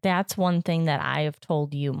I mean? That's one thing that I have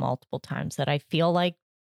told you multiple times that I feel like,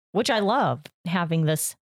 which I love having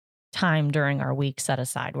this time during our week set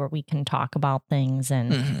aside where we can talk about things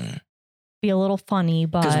and mm-hmm. be a little funny,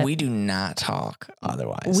 but because we do not talk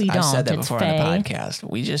otherwise. We don't. I've said that before on the podcast.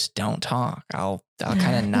 We just don't talk. I'll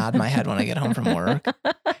kind of nod my head when I get home from work,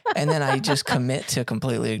 and then I just commit to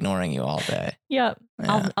completely ignoring you all day. Yep.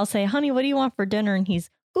 Yeah. I'll say, honey, what do you want for dinner? And he's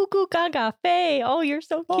goo goo gaga Faye. Oh, you're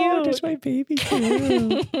so cute. Oh, just my baby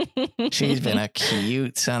too. She's been a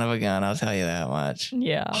cute son of a gun. I'll tell you that much.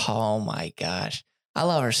 Yeah. Oh my gosh, I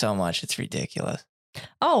love her so much. It's ridiculous.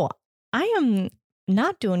 Oh, I am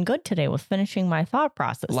not doing good today with finishing my thought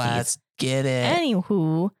process. Let's get it.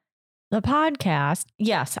 Anywho, the podcast,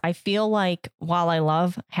 yes, I feel like while I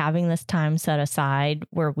love having this time set aside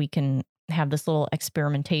where we can have this little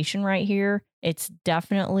experimentation right here, it's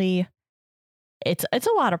definitely it's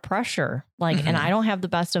a lot of pressure. Like, mm-hmm. and I don't have the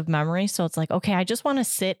best of memories, so it's like, okay, I just want to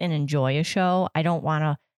sit and enjoy a show. I don't want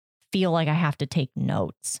to feel like I have to take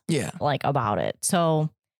notes. Yeah. Like about it. So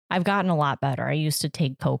I've gotten a lot better. I used to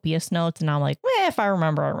take copious notes, and I'm like, if I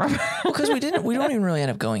remember, I remember. Well, because we don't even really end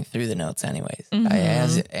up going through the notes anyways.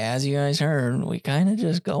 Mm-hmm. As you guys heard, we kind of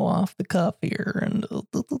just go off the cuff here, and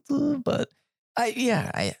but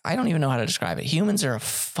I don't even know how to describe it. Humans are a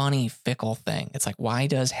funny, fickle thing. It's like, why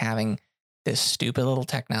does having this stupid little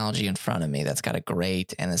technology in front of me that's got a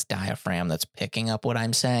grate and this diaphragm that's picking up what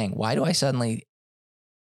I'm saying, why do I suddenly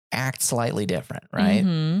act slightly different, right?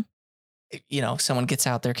 Mm-hmm. You know, someone gets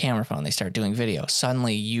out their camera phone, they start doing video.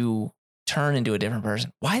 Suddenly you turn into a different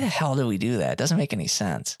person. Why the hell do we do that? It doesn't make any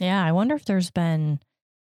sense. Yeah, I wonder if there's been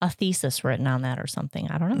a thesis written on that or something.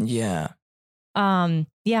 I don't know. Yeah.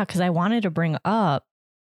 Yeah, because I wanted to bring up,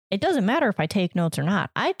 it doesn't matter if I take notes or not.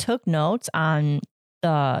 I took notes on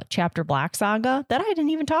the Chapter Black saga that I didn't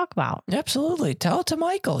even talk about. Absolutely. Tell it to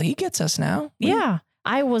Michael. He gets us now. Yeah.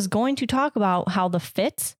 I was going to talk about how the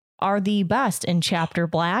fits are the best in Chapter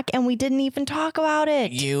Black, and we didn't even talk about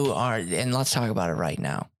it. You are, and let's talk about it right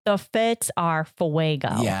now. The fits are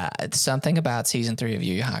fuego. Yeah, it's something about season 3 of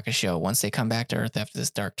Yu Yu Hakusho. Once they come back to Earth after this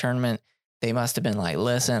dark tournament, they must have been like,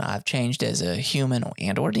 listen, I've changed as a human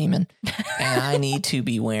and or demon, and I need to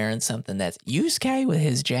be wearing something that's Yusuke with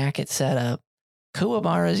his jacket set up.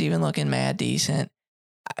 Kuwabara's even looking mad decent.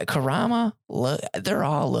 Kurama, they're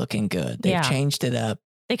all looking good. They've changed it up.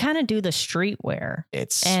 They kind of do the streetwear.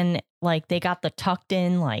 It's and like they got the tucked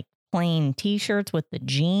in like plain t-shirts with the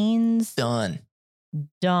jeans. Done.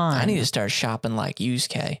 Done. I need to start shopping like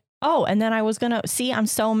Yusuke. Oh, and then I was going to see, I'm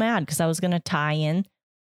so mad because I was going to tie in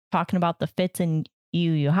talking about the fits in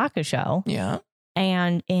Yu Yu Hakusho. Yeah.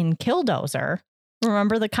 And in Killdozer,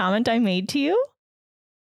 remember the comment I made to you?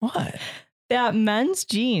 What? That men's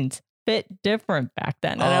jeans fit different back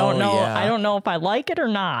then. And I don't know. Yeah. I don't know if I like it or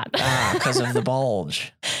not. Because of the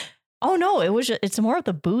bulge. Oh no, it's more of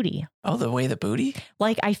the booty. Oh, the way the booty?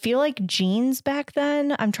 Like I feel like jeans back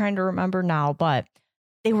then, I'm trying to remember now, but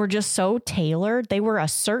they were just so tailored. They were a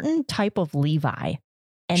certain type of Levi.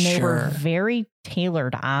 And they were very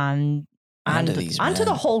tailored onto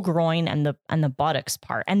the whole groin and the buttocks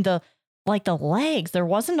part. And the legs, there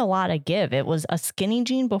wasn't a lot of give. It was a skinny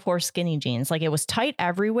jean before skinny jeans. Like it was tight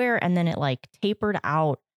everywhere and then it like tapered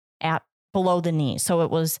out at below the knee. So it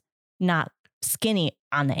was not skinny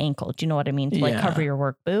on the ankle. Do you know what I mean? To like cover your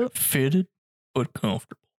work boot. Fitted but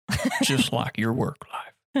comfortable. Just like your work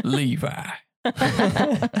life. Levi.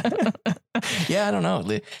 Yeah, I don't know.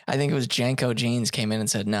 I think it was Janko Jeans came in and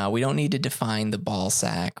said, no, we don't need to define the ball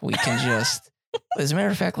sack. We can just, as a matter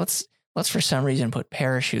of fact, let's for some reason put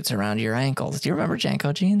parachutes around your ankles. Do you remember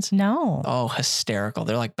Janko Jeans? No. Oh, hysterical.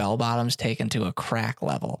 They're like bell bottoms taken to a crack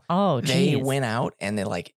level. Oh, geez. They went out and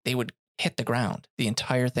they would hit the ground, the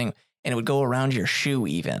entire thing. And it would go around your shoe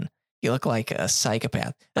even. You look like a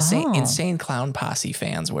psychopath. Insane Clown Posse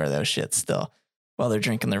fans wear those shits still while they're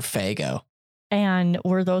drinking their Faygo. And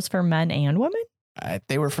were those for men and women?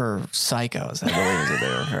 They were for psychos, I believe is what they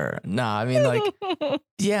were for. No, I mean like,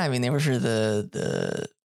 yeah, I mean they were for the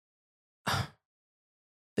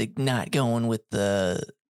not going with the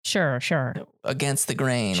sure against the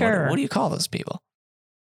grain. Sure. What do you call those people?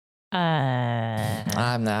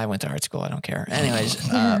 I went to art school. I don't care. Anyways,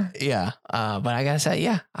 yeah. But I gotta say,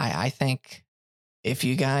 yeah, I think if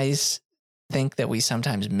you guys think that we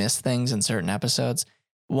sometimes miss things in certain episodes,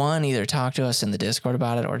 one, either talk to us in the Discord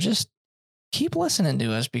about it or just keep listening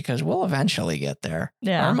to us because we'll eventually get there.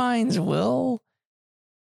 Yeah. Our minds will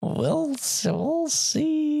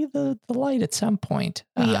see the light at some point.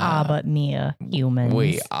 We are but mere humans.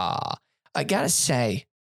 We are. I gotta say,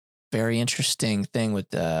 very interesting thing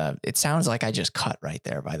with it sounds like I just cut right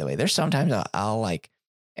there, by the way. There's sometimes I'll like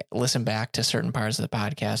listen back to certain parts of the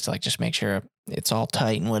podcast to like just make sure it's all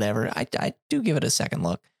tight and whatever. I do give it a second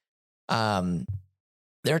look.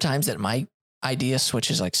 There are times that my idea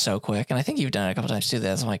switches like so quick, and I think you've done it a couple times too.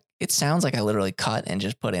 That's like it sounds like I literally cut and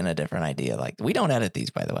just put in a different idea. Like we don't edit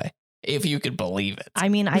these, by the way, if you could believe it. I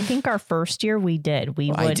mean, I think our first year we did.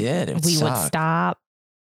 We would stop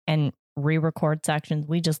and re-record sections.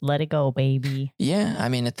 We just let it go, baby. Yeah, I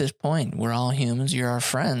mean, at this point, we're all humans. You're our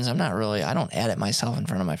friends. I don't edit myself in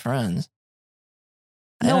front of my friends.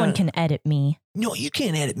 No one can edit me. No, you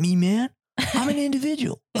can't edit me, man. I'm an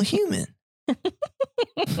individual, a human.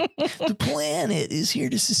 The planet is here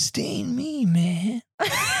to sustain me, man.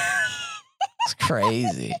 It's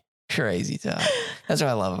crazy talk. That's what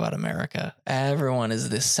I love about America. Everyone is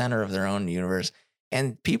the center of their own universe,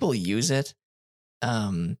 and people use it.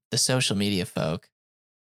 The social media folk,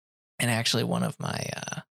 and actually one of my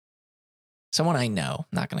someone I know,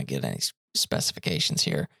 not going to get any specifications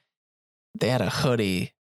here. They had a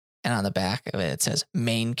hoodie, and on the back of it says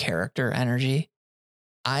 "main character energy."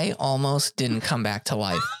 I almost didn't come back to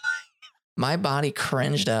life. My body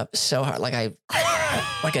cringed up so hard, like a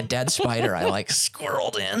dead spider. I like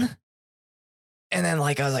squirreled in, and then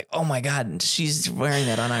like I was like, "Oh my god, she's wearing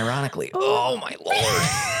that unironically." Oh my lord.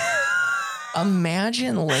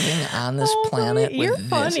 Imagine living on this planet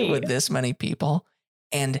with this many people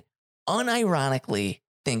and unironically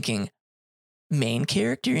thinking main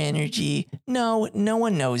character energy. No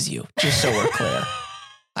one knows you. Just so we're clear.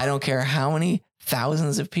 I don't care how many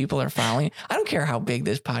thousands of people are following. I don't care how big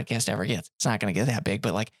this podcast ever gets. It's not going to get that big,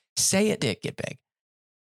 but like say it did get big.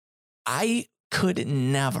 I could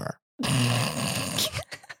never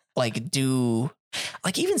like do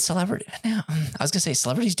like even celebrity. Now, I was going to say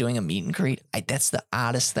celebrities doing a meet and greet. That's the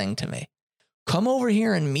oddest thing to me. Come over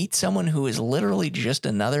here and meet someone who is literally just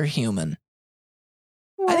another human.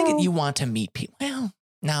 Well, I think you want to meet people. Well,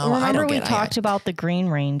 no, remember I don't we talked about the Green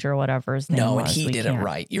Ranger or whatever his name was. No, and he did it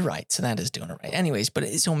right. You're right. So that is doing it right. Anyways, but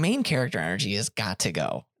so main character energy has got to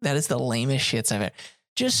go. That is the lamest shits I've ever.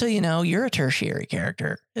 Just so you know, you're a tertiary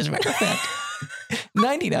character. As a matter of fact,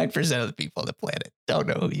 99% of the people on the planet don't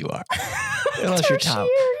know who you are. Unless you're Tom.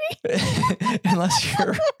 unless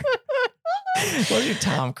you're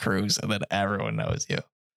Tom Cruise, and then everyone knows you.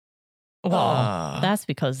 Well, that's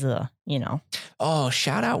because Oh,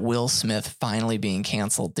 shout out Will Smith finally being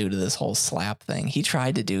canceled due to this whole slap thing. He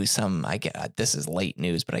tried to do this is late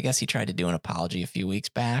news, but I guess he tried to do an apology a few weeks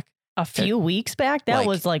back. A few weeks back? That like-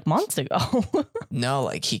 was like months ago. No,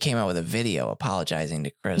 like he came out with a video apologizing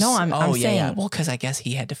to Chris. No, I'm saying- yeah. Well, because I guess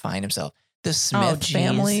he had to find himself. The Smith geez.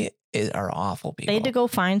 family are awful people. They had to go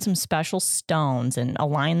find some special stones and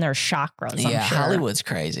align their chakras. I'm Yeah, sure. Hollywood's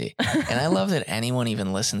crazy. And I love that anyone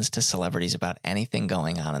even listens to celebrities about anything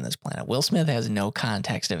going on this planet. Will Smith has no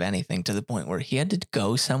context of anything to the point where he had to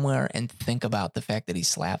go somewhere and think about the fact that he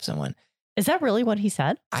slapped someone. Is that really what he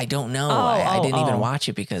said? I don't know. Oh, I didn't oh. even watch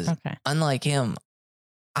it because Okay. unlike him,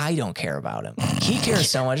 I don't care about him. He cares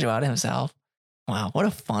so much about himself. Wow, what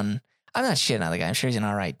a fun. I'm not shitting on the guy. I'm sure he's an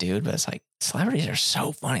all right dude, but it's like celebrities are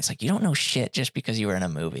so funny. It's like you don't know shit just because you were in a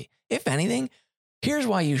movie. If anything, here's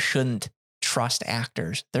why you shouldn't trust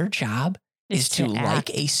actors. Their job is to like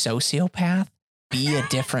a sociopath, be a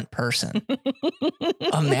different person.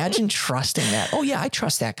 Imagine trusting that. Oh, yeah, I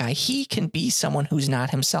trust that guy. He can be someone who's not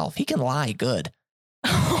himself. He can lie good.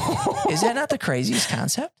 Is that not the craziest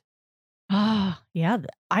concept? Ah, yeah.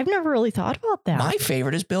 I've never really thought about that. My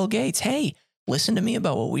favorite is Bill Gates. Hey, listen to me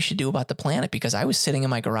about what we should do about the planet because I was sitting in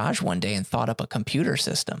my garage one day and thought up a computer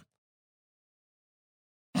system.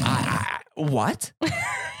 What?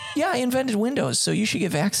 Yeah, I invented Windows, so you should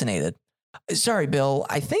get vaccinated. Sorry, Bill.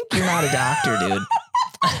 I think you're not a doctor,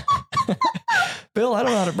 dude. Bill, I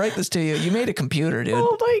don't know how to break this to you. You made a computer, dude.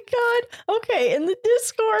 Oh my God. Okay. In the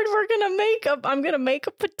Discord, I'm going to make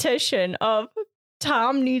a petition of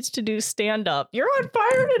Tom needs to do stand up. You're on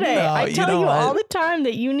fire today. No, I you tell know you what? all the time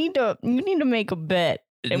that you need to make a bit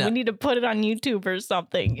and No. we need to put it on YouTube or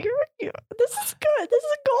something. This is good. This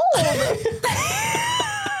is gold.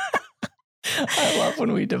 I love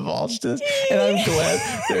when we divulge this, and I'm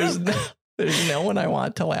glad there's no one I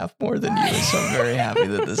want to laugh more than you. So I'm very happy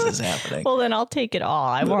that this is happening. Well, then I'll take it all.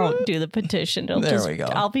 I won't do the petition. There we go.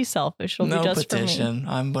 I'll be selfish. It'll No be just petition.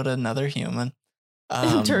 I'm but another human.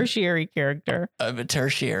 for me. Tertiary character. I'm a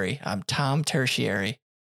tertiary. I'm Tom Tertiary.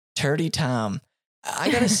 Turdy Tom.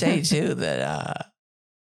 I gotta say too that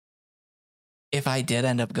if I did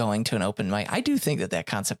end up going to an open mic, I do think that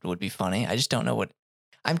concept would be funny. I just don't know what.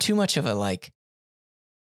 I'm too much of a like.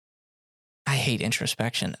 I hate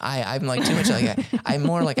introspection. I'm like too much like I'm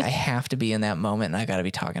more like I have to be in that moment and I got to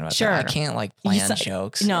be talking about Sure. that. I can't like plan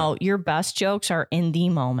jokes. No, your best jokes are in the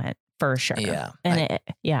moment for sure. Yeah. And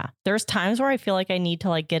there's times where I feel like I need to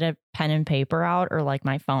like get a pen and paper out or like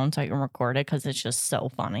my phone so I can record it because it's just so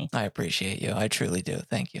funny. I appreciate you. I truly do.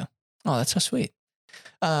 Thank you. Oh, that's so sweet.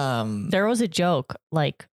 There was a joke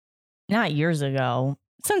like not years ago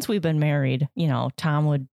since we've been married, Tom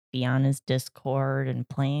would be on his Discord and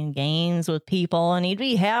playing games with people and he'd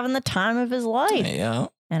be having the time of his life. Yeah.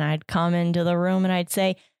 And I'd come into the room and I'd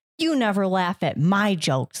say, you never laugh at my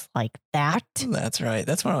jokes like that. That's right.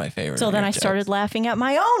 That's one of my favorites. So then I started laughing at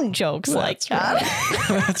my own jokes like that.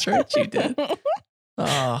 Right. That's right. You did.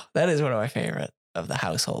 Oh, that is one of my favorite of the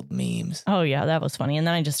household memes. Oh, yeah, that was funny. And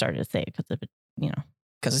then I just started to say it because of it,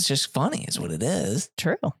 Because it's just funny is what it is.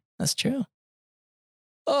 true. That's true.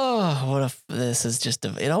 Oh, what if this is just,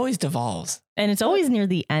 it always devolves. And it's always near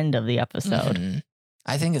the end of the episode. Mhm.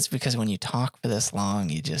 I think it's because when you talk for this long,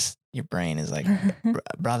 your brain is like,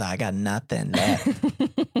 brother, I got nothing left.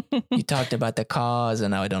 You talked about the cause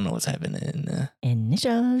and now I don't know what's happening.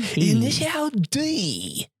 Initial D. Initial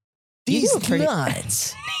D. You These do pretty-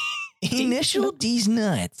 nuts. Initial D's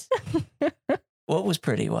nuts. What was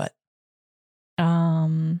pretty what?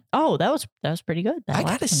 Oh, that was pretty good. I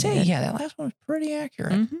gotta say, yeah, that last one was pretty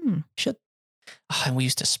accurate. Mm-hmm. And we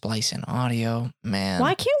used to splice in audio, man.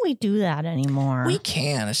 Why can't we do that anymore? We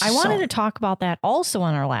can. It's I just wanted so- to talk about that also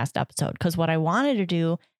on our last episode because what I wanted to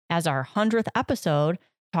do as our 100th episode,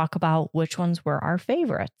 talk about which ones were our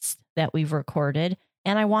favorites that we've recorded.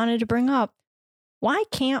 And I wanted to bring up, why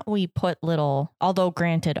can't we put although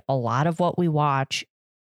granted, a lot of what we watch,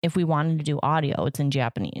 if we wanted to do audio, it's in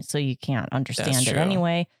Japanese. So you can't understand it true.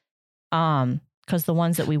 anyway. Because the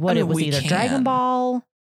ones that we would, I mean, it was we either can. Dragon Ball,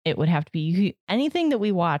 it would have to be anything that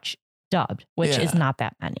we watch dubbed, which is Yeah. not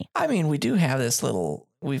that many. I mean, we do have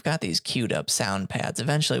we've got these queued up sound pads.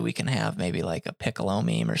 Eventually we can have maybe like a Piccolo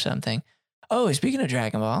meme or something. Oh, speaking of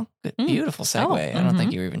Dragon Ball, beautiful segue. I don't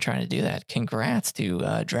think you were even trying to do that. Congrats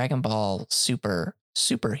to Dragon Ball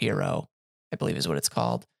Superhero, I believe is what it's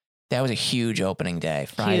called. That was a huge opening day.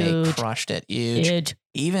 Friday Huge. crushed it. Huge. Huge.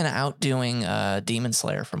 Even outdoing Demon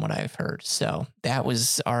Slayer from what I've heard. So that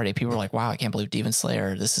was already, people were like, wow, I can't believe Demon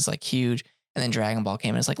Slayer. This is like huge. And then Dragon Ball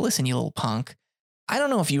came and it's like, listen, you little punk. I don't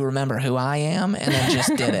know if you remember who I am, and then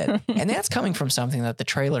just did it. And that's coming from something that the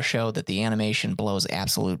trailer showed that the animation blows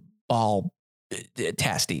absolute ball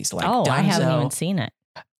testes. Like I haven't Dunzo. even seen it.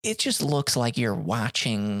 It just looks like you're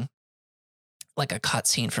watching like a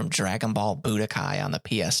cutscene from Dragon Ball Budokai on the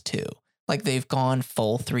PS2. Like they've gone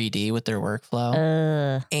full 3D with their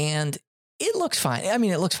workflow. And it looks fine. I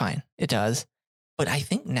mean, it looks fine. It does. But I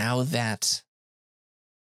think now that,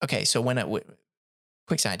 okay, so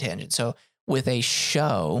quick side tangent. So with a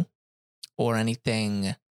show or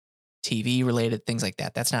anything TV related, things like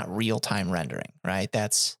that, that's not real time rendering, right?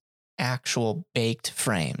 That's actual baked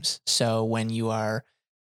frames. So when you are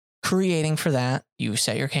creating for that, you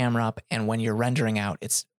set your camera up, and when you're rendering out,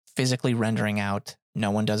 it's physically rendering out.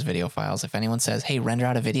 No one does video files. If anyone says, hey, render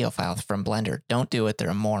out a video file from Blender, don't do it. They're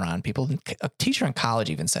a moron. A teacher in college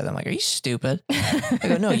even said, I'm like, are you stupid? I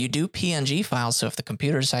go, no, you do PNG files. So if the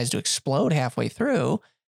computer decides to explode halfway through,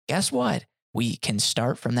 guess what? We can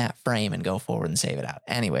start from that frame and go forward and save it out.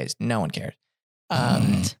 Anyways, no one cares.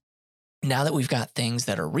 Now that we've got things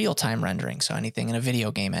that are real-time rendering, so anything in a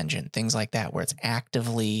video game engine, things like that, where it's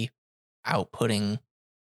actively outputting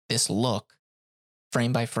this look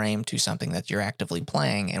frame by frame to something that you're actively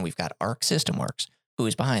playing, and we've got Arc System Works, who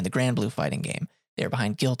is behind the Grand Blue fighting game. They're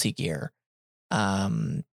behind Guilty Gear.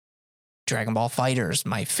 Dragon Ball FighterZ,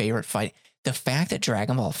 my favorite fight. The fact that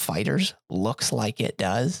Dragon Ball FighterZ looks like it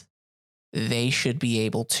does, they should be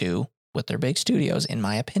able to, with their big studios, in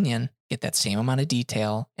my opinion, get that same amount of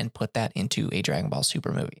detail and put that into a Dragon Ball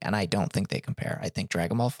Super movie. And I don't think they compare. I think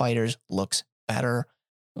Dragon Ball FighterZ looks better.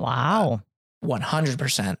 Wow.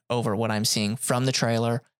 100% over what I'm seeing from the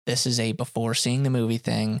trailer. This is a before seeing the movie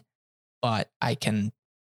thing, but I can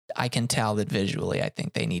tell that visually, I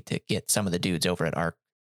think they need to get some of the dudes over at Arc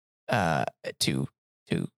to.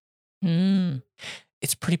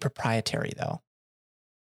 It's pretty proprietary though.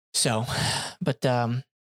 So, but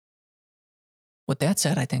with that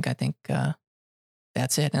said, I think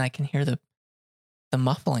that's it. And I can hear the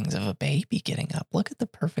mufflings of a baby getting up. Look at the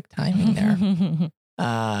perfect timing there.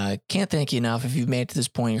 Can't thank you enough. If you've made it to this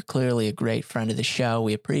point, you're clearly a great friend of the show.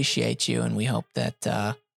 We appreciate you, and we hope that.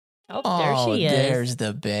 There she is. There's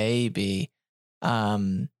the baby. We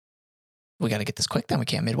got to get this quick. Then we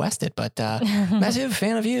can't Midwest it. But massive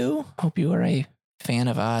fan of you. Hope you are a fan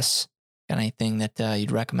of us. Got anything that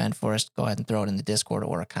you'd recommend for us? Go ahead and throw it in the Discord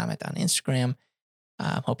or a comment on Instagram.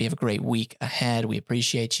 Hope you have a great week ahead. We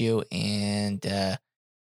appreciate you, and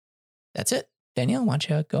that's it. Danielle, why don't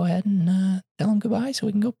you go ahead and tell them goodbye so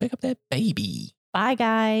we can go pick up that baby. Bye,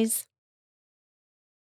 guys.